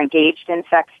teenagers are engaged in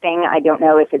sexting. I don't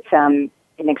know if it's an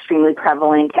extremely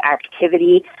prevalent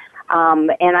activity.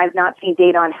 And I've not seen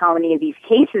data on how many of these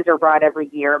cases are brought every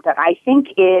year, but I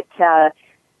think it's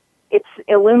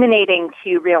illuminating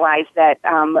to realize that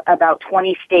about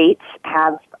 20 states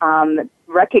have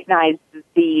recognized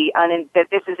that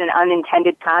this is an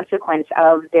unintended consequence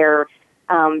of their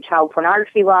child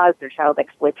pornography laws, their child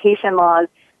exploitation laws,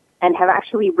 and have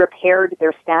actually repaired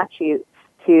their statutes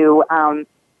to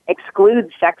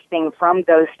exclude sexting from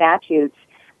those statutes.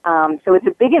 So it's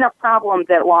a big enough problem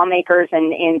that lawmakers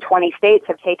in 20 states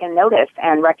have taken notice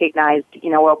and recognized,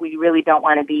 we really don't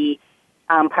want to be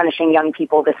punishing young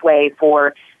people this way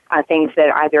for things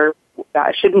that either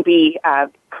shouldn't be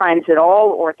crimes at all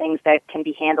or things that can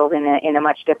be handled in a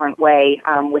much different way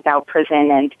without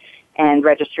prison and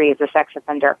registry as a sex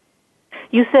offender.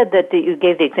 You said that you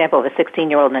gave the example of a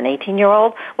 16-year-old and an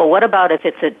 18-year-old. Well, what about if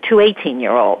it's two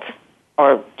 18-year-olds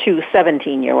or two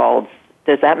 17-year-olds?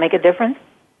 Does that make a difference?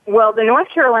 Well, the North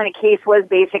Carolina case was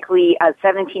basically a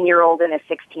 17-year-old and a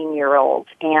 16-year-old,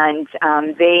 and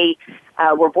they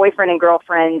were boyfriend and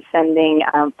girlfriend sending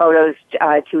photos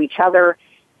to each other,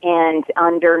 and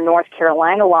under North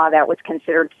Carolina law, that was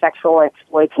considered sexual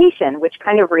exploitation, which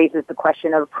kind of raises the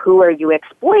question of who are you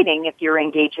exploiting if you're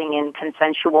engaging in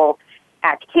consensual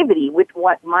activity? With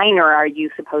what minor are you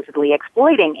supposedly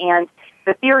exploiting? And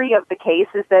the theory of the case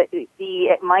is that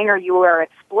the minor you are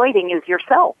exploiting is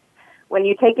yourself. When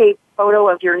you take a photo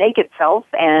of your naked self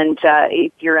and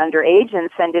if you're underage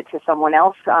and send it to someone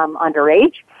else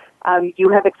underage, you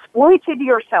have exploited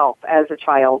yourself as a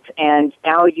child, and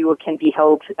now you can be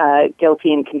held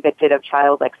guilty and convicted of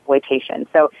child exploitation.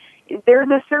 So there's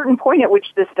a certain point at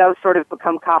which this does sort of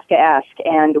become Kafkaesque,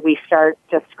 and we start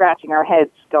just scratching our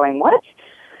heads going, what?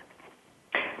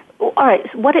 All right.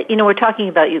 So we're talking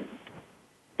about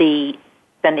the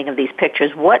sending of these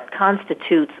pictures. What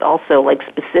constitutes also, like,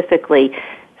 specifically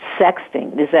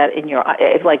sexting? Is that in your,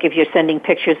 if you're sending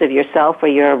pictures of yourself or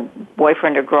your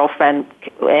boyfriend or girlfriend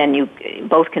and you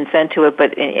both consent to it,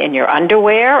 but in your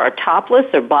underwear or topless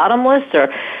or bottomless,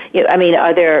 or,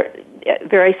 are there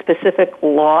very specific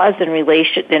laws in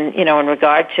relation, in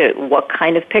regard to what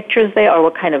kind of pictures they are, or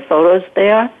what kind of photos they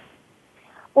are?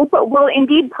 Well,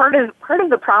 indeed, part of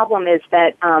the problem is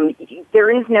that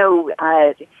there is no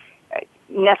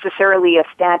necessarily a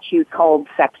statute called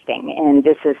sexting, and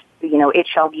this is, it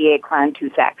shall be a crime to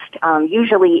sext.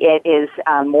 Usually it is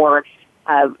more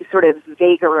sort of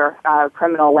vaguer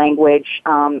criminal language.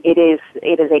 It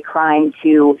is a crime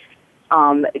to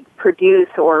produce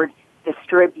or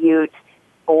distribute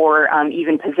or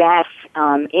even possess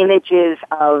images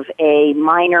of a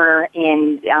minor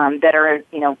in that are,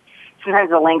 sometimes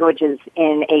the language is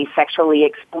in a sexually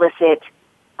explicit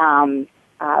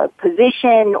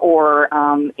position, or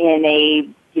in a,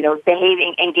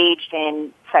 engaged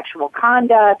in sexual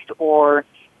conduct, or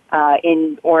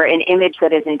in an image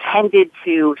that is intended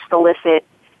to solicit,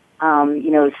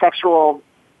 sexual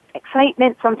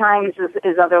excitement. Sometimes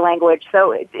is other language.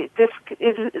 So this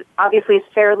is obviously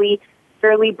fairly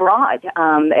broad.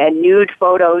 And nude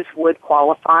photos would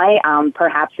qualify.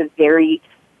 Perhaps a very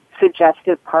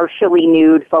suggestive, partially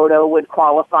nude photo would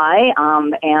qualify,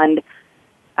 and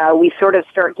we sort of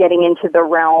start getting into the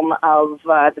realm of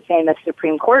the famous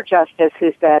Supreme Court justice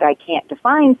who said, I can't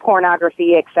define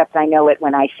pornography except I know it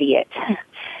when I see it.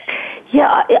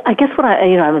 Yeah, I guess what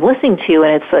I'm listening to you,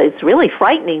 and it's really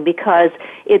frightening because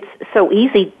it's so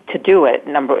easy to do it.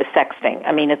 Sexting.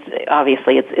 I mean,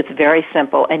 it's very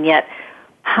simple, and yet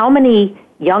how many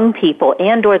young people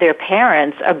and or their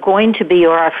parents are going to be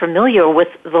or are familiar with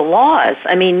the laws?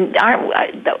 I mean,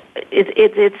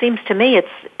 it seems to me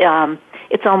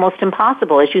it's almost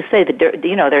impossible. As you say, there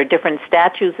are different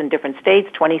statutes in different states.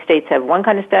 20 states have one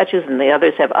kind of statutes and the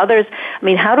others have others. I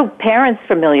mean, how do parents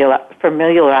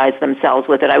familiarize themselves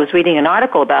with it? I was reading an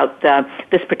article about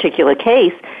this particular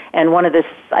case, and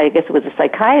I guess it was a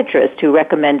psychiatrist who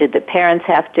recommended that parents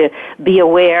have to be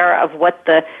aware of what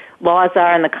the laws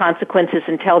are and the consequences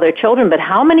and tell their children. But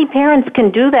how many parents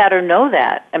can do that or know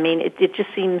that? I mean, it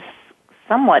just seems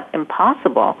somewhat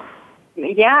impossible.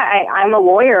 Yeah, I'm a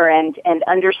lawyer, and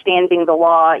understanding the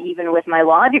law, even with my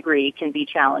law degree, can be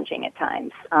challenging at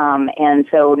times. And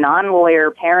so non-lawyer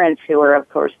parents who are, of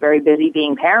course, very busy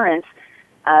being parents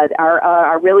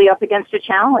are really up against a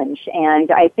challenge. And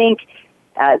I think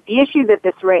the issue that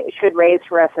this should raise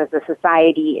for us as a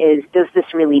society is, does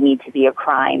this really need to be a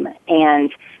crime?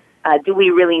 And do we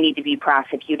really need to be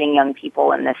prosecuting young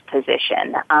people in this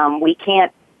position? We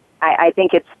can't, I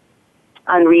think it's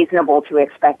unreasonable to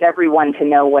expect everyone to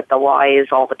know what the law is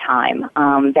all the time.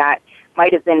 That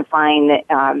might have been fine,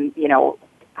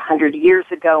 100 years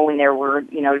ago when there were,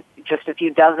 just a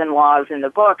few dozen laws in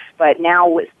the books, but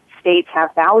now states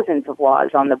have thousands of laws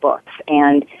on the books,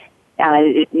 and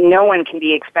no one can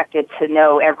be expected to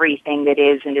know everything that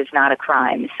is and is not a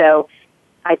crime. So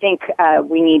I think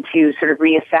we need to sort of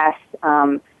reassess.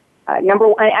 Number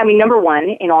one,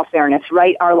 in all fairness,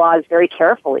 write our laws very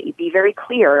carefully. Be very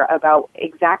clear about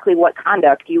exactly what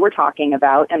conduct you were talking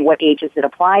about and what ages it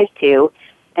applies to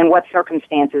and what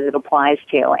circumstances it applies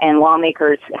to. And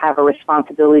lawmakers have a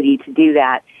responsibility to do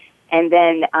that. And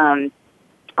then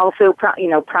also,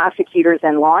 prosecutors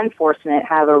and law enforcement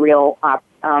have a real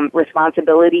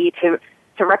responsibility to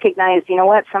recognize,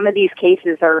 some of these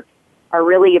cases are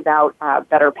really about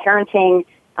better parenting,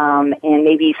 and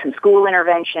maybe some school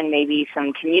intervention, maybe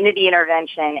some community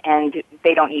intervention, and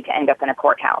they don't need to end up in a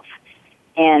courthouse.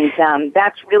 And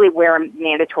that's really where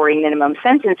mandatory minimum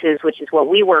sentences, which is what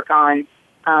we work on,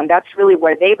 that's really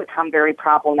where they become very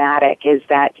problematic, is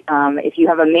that if you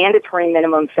have a mandatory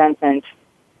minimum sentence,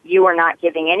 you are not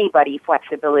giving anybody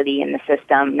flexibility in the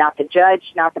system, not the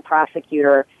judge, not the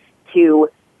prosecutor, to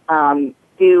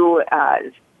do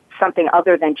something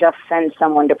other than just send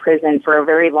someone to prison for a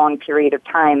very long period of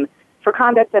time for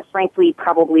conduct that frankly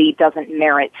probably doesn't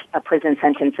merit a prison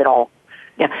sentence at all.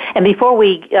 Yeah, and before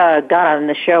we got on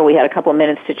the show, we had a couple of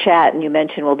minutes to chat, and you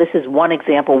mentioned, well, this is one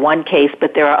example, one case,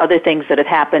 but there are other things that have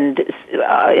happened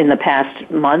in the past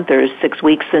month or 6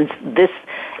 weeks since this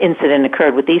incident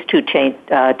occurred with these two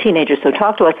teenagers. So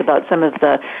talk to us about some of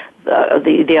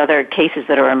the other cases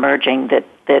that are emerging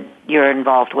that you're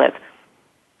involved with.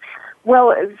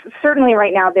 Well, certainly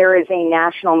right now there is a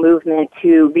national movement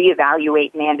to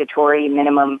reevaluate mandatory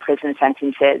minimum prison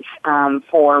sentences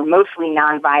for mostly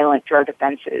nonviolent drug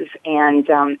offenses. And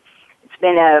it's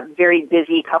been a very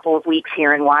busy couple of weeks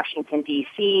here in Washington,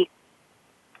 D.C.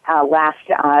 Last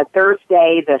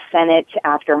Thursday, the Senate,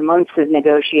 after months of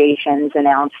negotiations,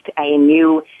 announced a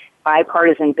new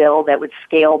bipartisan bill that would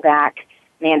scale back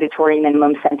mandatory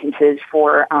minimum sentences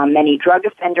for many drug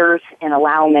offenders and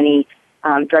allow many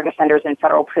drug offenders in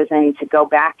federal prison to go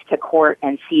back to court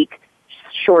and seek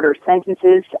shorter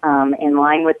sentences in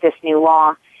line with this new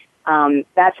law.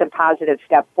 That's a positive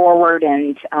step forward,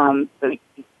 and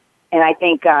I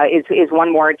think is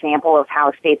one more example of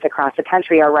how states across the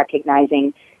country are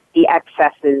recognizing the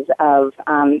excesses of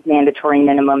mandatory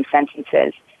minimum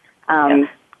sentences.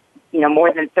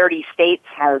 More than 30 states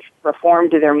have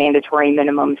reformed their mandatory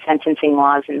minimum sentencing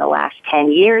laws in the last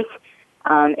 10 years.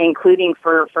 Including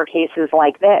for cases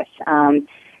like this.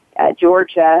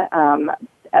 Georgia,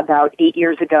 about 8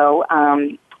 years ago,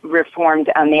 reformed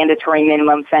a mandatory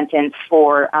minimum sentence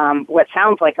for what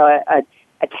sounds like a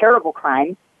terrible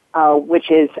crime, which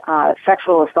is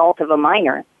sexual assault of a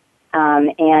minor.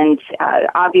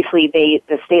 Obviously,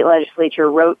 the state legislature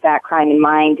wrote that crime in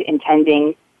mind,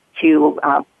 intending to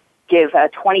give a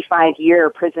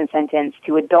 25-year prison sentence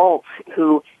to adults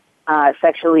who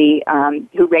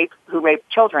who rape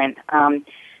children.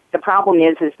 The problem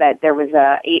is that there was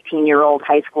a 18-year-old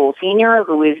high school senior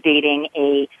who was dating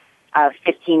a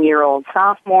 15-year-old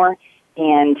sophomore,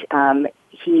 and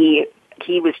he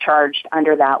was charged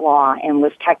under that law and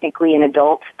was technically an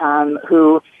adult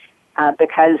who,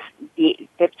 because the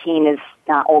 15 is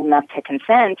not old enough to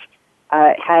consent,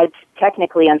 had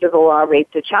technically under the law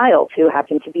raped a child who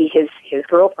happened to be his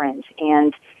girlfriend.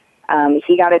 And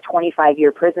he got a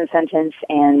 25-year prison sentence,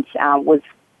 and was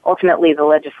ultimately the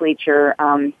legislature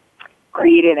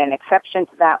created an exception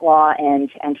to that law, and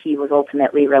he was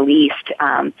ultimately released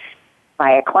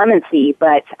by a clemency.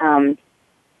 But I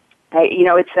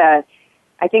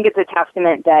think it's a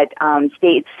testament that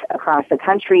states across the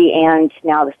country and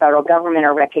now the federal government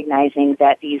are recognizing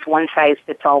that these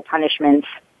one-size-fits-all punishments,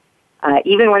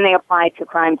 even when they apply to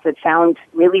crimes that sound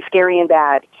really scary and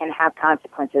bad, can have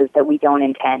consequences that we don't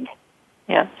intend.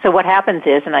 Yeah. So what happens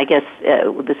is, and I guess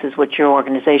this is what your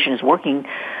organization is working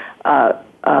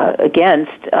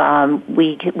against,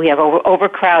 we have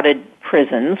overcrowded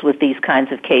prisons with these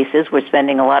kinds of cases. We're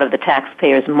spending a lot of the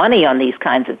taxpayers' money on these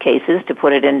kinds of cases to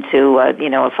put it into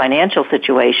a financial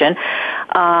situation,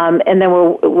 and then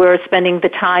we're spending the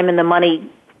time and the money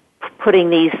putting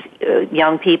these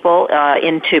young people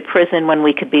into prison when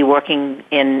we could be working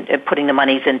in putting the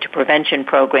monies into prevention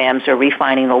programs or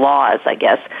refining the laws, I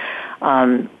guess,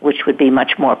 which would be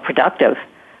much more productive.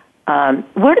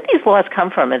 Where do these laws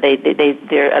come from? Are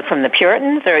they're from the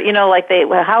Puritans,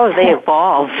 or how have they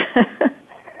evolved?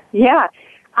 Yeah.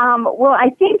 Well, I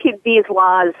think these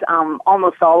laws,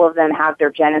 almost all of them have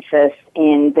their genesis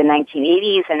in the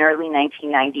 1980s and early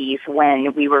 1990s,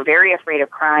 when we were very afraid of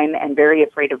crime and very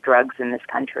afraid of drugs in this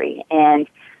country. And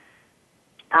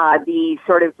the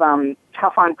sort of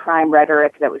tough on crime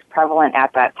rhetoric that was prevalent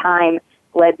at that time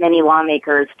led many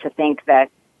lawmakers to think that,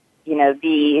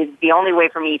 the only way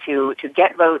for me to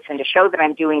get votes and to show that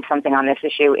I'm doing something on this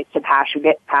issue is to pass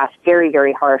very,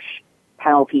 very harsh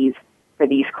penalties for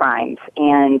these crimes.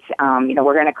 And,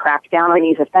 we're going to crack down on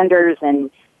these offenders, and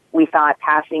we thought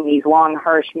passing these long,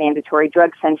 harsh, mandatory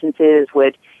drug sentences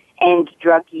would end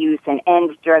drug use and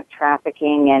end drug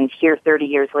trafficking. And here, 30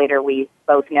 years later, we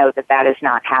both know that has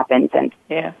not happened, and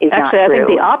is not true. I think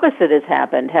the opposite has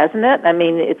happened, hasn't it? I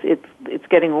mean, it's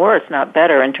getting worse, not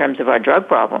better, in terms of our drug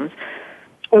problems.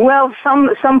 Well,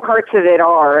 some parts of it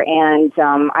are, and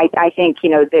I think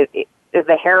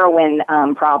the heroin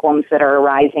problems that are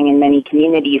arising in many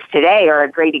communities today are a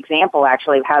great example,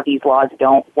 actually, of how these laws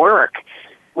don't work,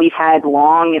 we've had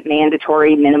long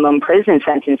mandatory minimum prison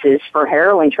sentences for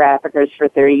heroin traffickers for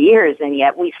 30 years, and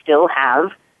yet we still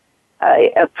have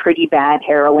a pretty bad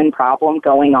heroin problem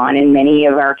going on in many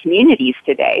of our communities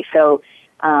today. So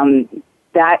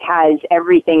that has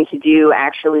everything to do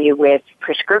actually with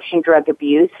prescription drug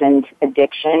abuse and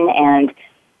addiction and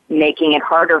making it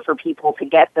harder for people to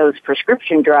get those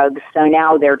prescription drugs. So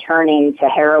now they're turning to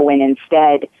heroin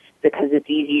instead because it's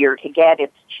easier to get,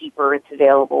 it's cheaper, it's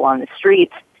available on the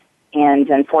streets. And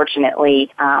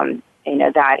unfortunately,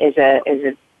 that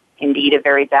is indeed a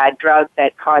very bad drug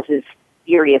that causes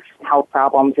serious health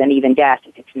problems and even death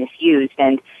if it's misused.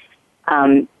 And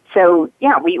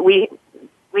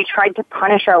we tried to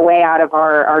punish our way out of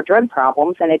our drug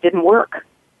problems, and it didn't work.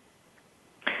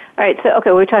 All right, so,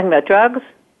 okay, we're talking about drugs,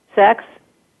 sex,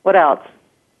 what else?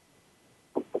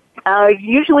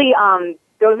 Usually,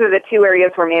 those are the two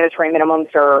areas where mandatory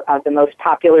minimums are the most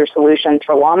popular solutions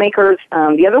for lawmakers.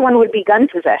 The other one would be gun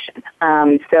possession.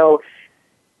 Again,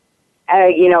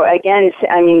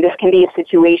 I mean, this can be a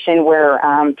situation where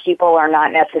people are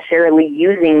not necessarily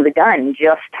using the gun.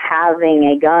 Just having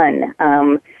a gun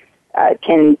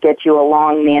can get you a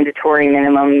long mandatory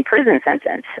minimum prison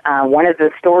sentence. One of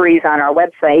the stories on our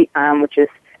website, which is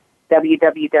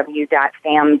www.fam.org,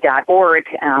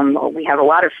 we have a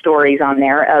lot of stories on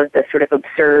there of the sort of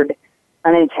absurd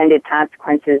unintended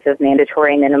consequences of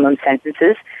mandatory minimum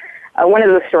sentences. One of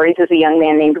those stories is a young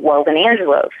man named Weldon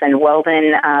Angelos, and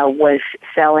Weldon was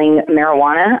selling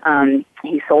marijuana.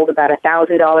 He sold about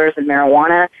 $1,000 of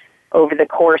marijuana over the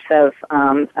course of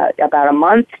about a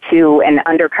month to an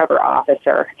undercover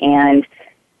officer. And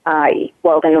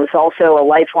Weldon was also a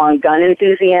lifelong gun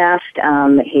enthusiast.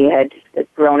 He had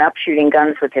grown up shooting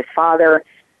guns with his father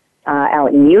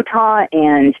out in Utah,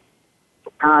 and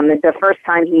the first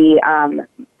time he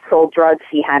sold drugs,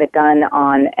 he had a gun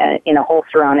in a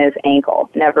holster on his ankle.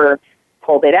 Never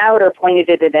pulled it out or pointed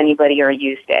it at anybody or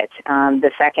used it.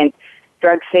 The second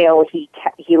drug sale,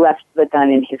 he left the gun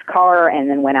in his car and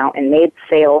then went out and made the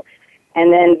sale.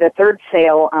 And then the third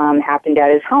sale happened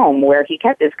at his home where he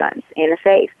kept his guns in a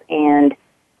safe. And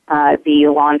the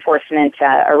law enforcement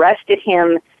arrested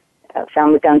him,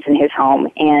 found the guns in his home,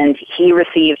 and he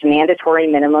received mandatory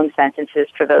minimum sentences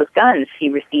for those guns. He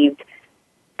received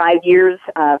 5 years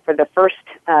for the first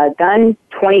gun,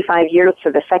 25 years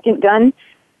for the second gun,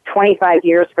 25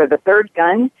 years for the third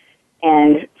gun,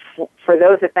 and for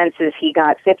those offenses, he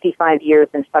got 55 years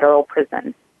in federal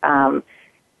prison.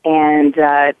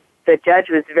 The judge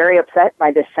was very upset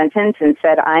by this sentence and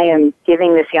said, I am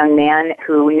giving this young man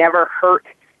who never hurt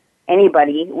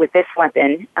anybody with this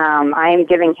weapon, I am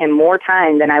giving him more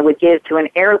time than I would give to an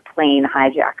airplane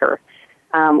hijacker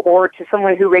or to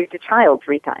someone who raped a child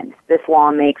 3 times. This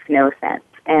law makes no sense.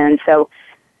 And so,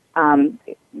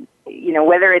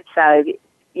 whether it's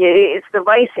the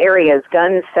vice areas,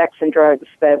 guns, sex, and drugs,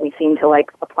 that we seem to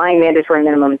like applying mandatory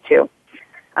minimums to.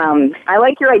 I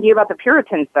like your idea about the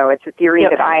Puritans, though. It's a theory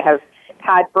that I have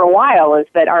had for a while, is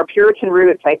that our Puritan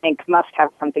roots, I think, must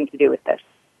have something to do with this.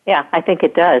 Yeah, I think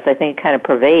it does. I think it kind of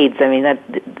pervades. I mean,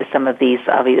 some of these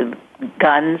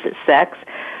guns, sex,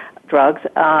 drugs.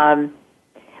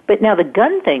 But now the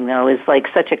gun thing, though, is like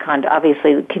such a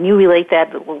obviously, can you relate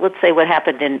that? Well, let's say what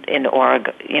happened in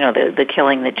Oregon, the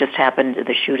killing that just happened,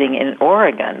 the shooting in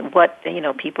Oregon.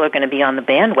 People are going to be on the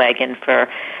bandwagon for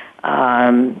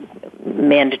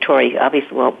mandatory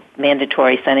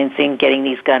sentencing, getting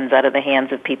these guns out of the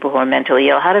hands of people who are mentally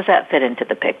ill. How does that fit into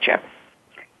the picture?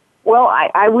 Well,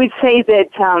 I would say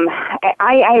that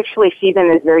I actually see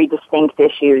them as very distinct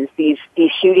issues. These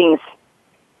shootings,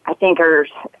 I think, are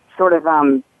sort of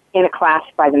in a class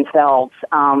by themselves.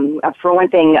 For one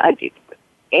thing,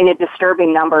 in a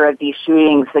disturbing number of these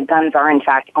shootings, the guns are in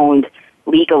fact owned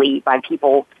legally by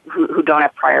people who don't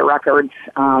have prior records,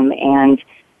 so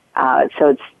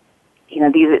it's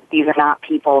these are not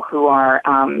people who are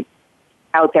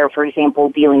out there, for example,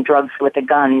 dealing drugs with a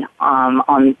gun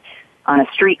on a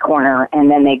street corner, and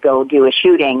then they go do a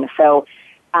shooting. So,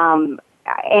 and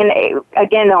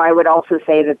again, though, I would also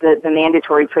say that the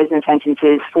mandatory prison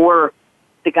sentences for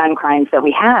the gun crimes that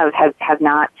we have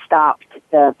not stopped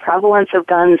the prevalence of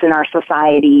guns in our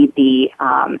society, the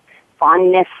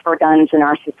fondness for guns in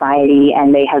our society,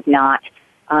 and they have not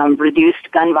reduced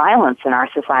gun violence in our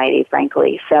society,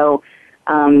 frankly. So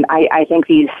I think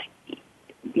these,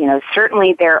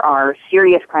 certainly there are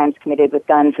serious crimes committed with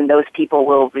guns, and those people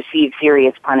will receive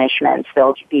serious punishments.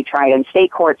 They'll be tried in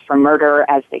state courts for murder,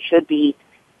 as they should be,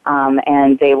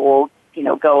 and they will,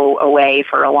 go away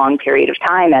for a long period of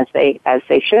time, as they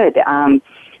should.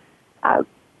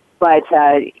 But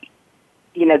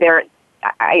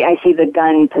I see the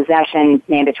gun possession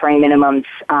mandatory minimums,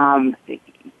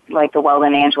 like the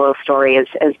Weldon Angelo story,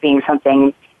 as being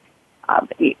something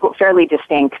fairly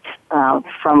distinct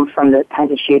from the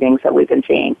kinds of shootings that we've been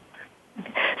seeing.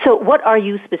 So what are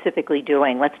you specifically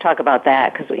doing? Let's talk about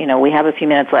that, because, we have a few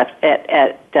minutes left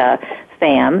at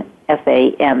FAMM,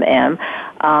 F-A-M-M,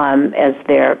 as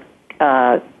their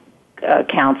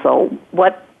counsel.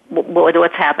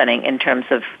 What's happening in terms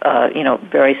of,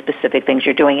 very specific things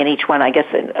you're doing in each one, I guess,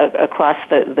 across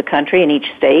the country, in each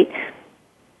state?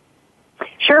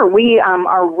 Sure. We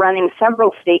are running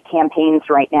several state campaigns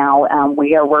right now.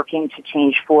 We are working to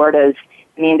change Florida's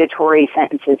mandatory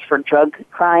sentences for drug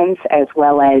crimes, as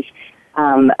well as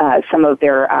some of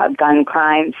their gun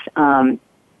crimes,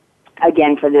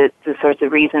 again, for the sorts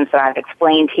of reasons that I've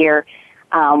explained here.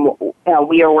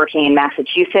 We are working in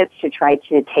Massachusetts to try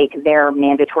to take their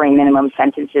mandatory minimum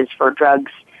sentences for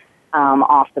drugs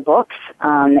off the books.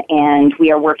 And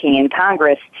we are working in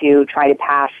Congress to try to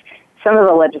pass some of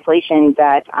the legislation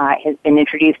that has been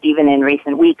introduced even in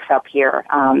recent weeks up here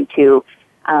to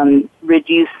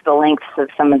reduce the lengths of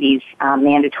some of these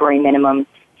mandatory minimum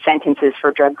sentences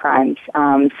for drug crimes.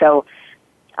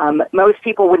 Most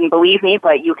people wouldn't believe me,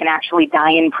 but you can actually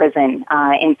die in prison,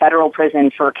 in federal prison,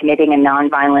 for committing a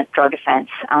nonviolent drug offense.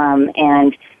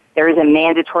 And there is a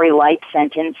mandatory life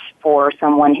sentence for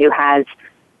someone who has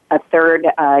a third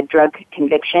drug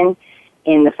conviction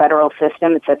in the federal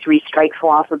system. It's a 3-strikes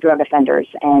law for drug offenders,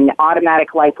 and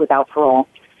automatic life without parole.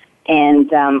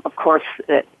 And, of course,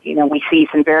 we see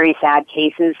some very sad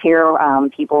cases here,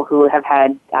 people who have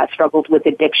had struggled with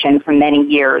addiction for many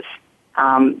years.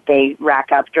 They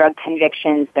rack up drug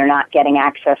convictions. They're not getting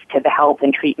access to the help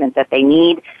and treatment that they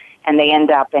need, and they end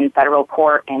up in federal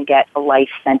court and get a life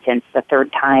sentence the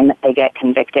third time they get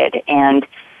convicted. And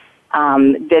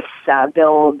this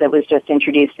bill that was just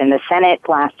introduced in the Senate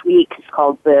last week is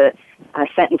called the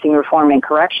Sentencing Reform and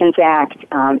Corrections Act.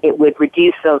 It would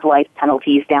reduce those life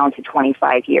penalties down to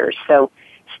 25 years. So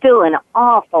still an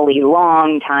awfully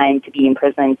long time to be in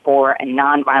prison for a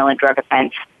nonviolent drug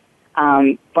offense,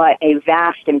 but a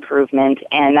vast improvement,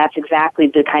 and that's exactly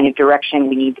the kind of direction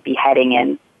we need to be heading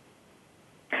in.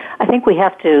 I think we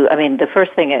have to. The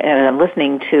first thing, and I'm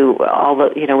listening to all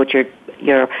the, what your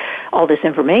all this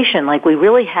information. Like, we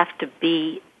really have to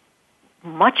be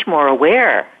much more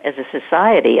aware as a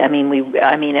society. And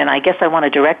I guess I want to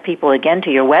direct people again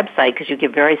to your website, because you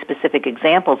give very specific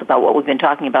examples about what we've been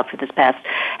talking about for this past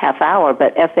half hour.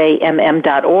 But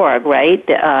FAMM.org, right?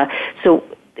 So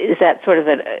is that sort of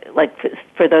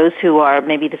for those who are,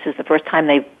 maybe this is the first time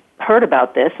they've heard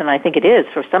about this, and I think it is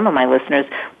for some of my listeners,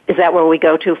 is that where we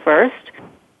go to first?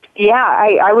 Yeah,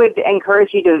 I would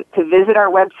encourage you to visit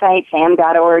our website,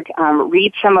 FAMM.org,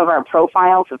 read some of our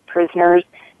profiles of prisoners.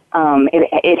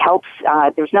 It helps.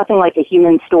 There's nothing like a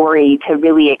human story to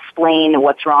really explain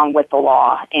what's wrong with the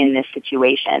law in this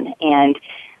situation. And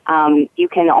you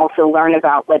can also learn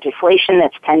about legislation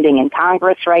that's pending in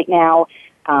Congress right now.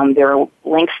 There are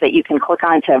links that you can click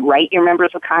on to write your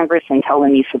members of Congress and tell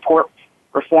them you support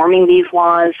reforming these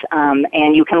laws,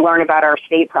 and you can learn about our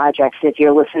state projects if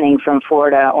you're listening from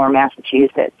Florida or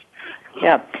Massachusetts.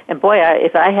 Yeah, and boy,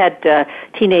 if I had I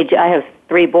have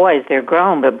 3 boys, they're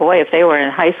grown, but boy, if they were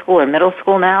in high school or middle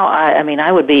school now,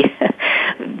 I would be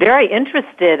very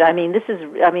interested.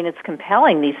 It's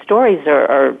compelling. These stories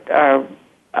are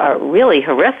really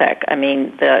horrific.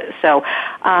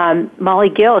 Molly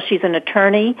Gill, she's an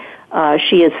attorney.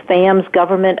 She is FAMM's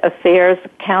Government Affairs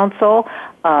Counsel,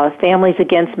 Families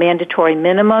Against Mandatory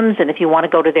Minimums. And if you want to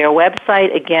go to their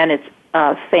website, again, it's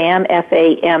FAMM,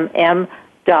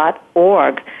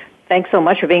 FAMM.org. Thanks so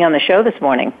much for being on the show this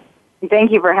morning.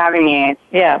 Thank you for having me.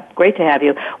 Yeah, great to have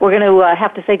you. We're going to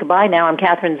have to say goodbye now. I'm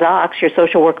Kathryn Zox, your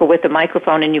social worker with the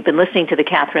microphone, and you've been listening to the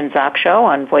Kathryn Zox Show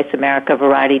on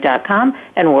VoiceAmericaVariety.com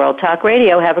and World Talk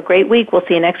Radio. Have a great week. We'll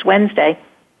see you next Wednesday.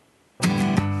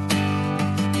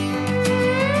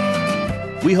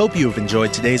 We hope you have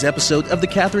enjoyed today's episode of the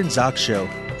Kathryn Zox Show.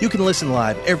 You can listen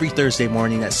live every Thursday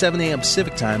morning at 7 a.m.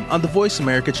 Pacific Time on the Voice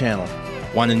America channel.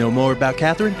 Want to know more about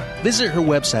Kathryn? Visit her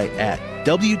website at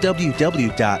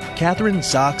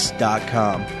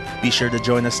www.kathrynzox.com. Be sure to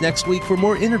join us next week for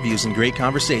more interviews and great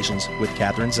conversations with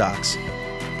Kathryn Zox.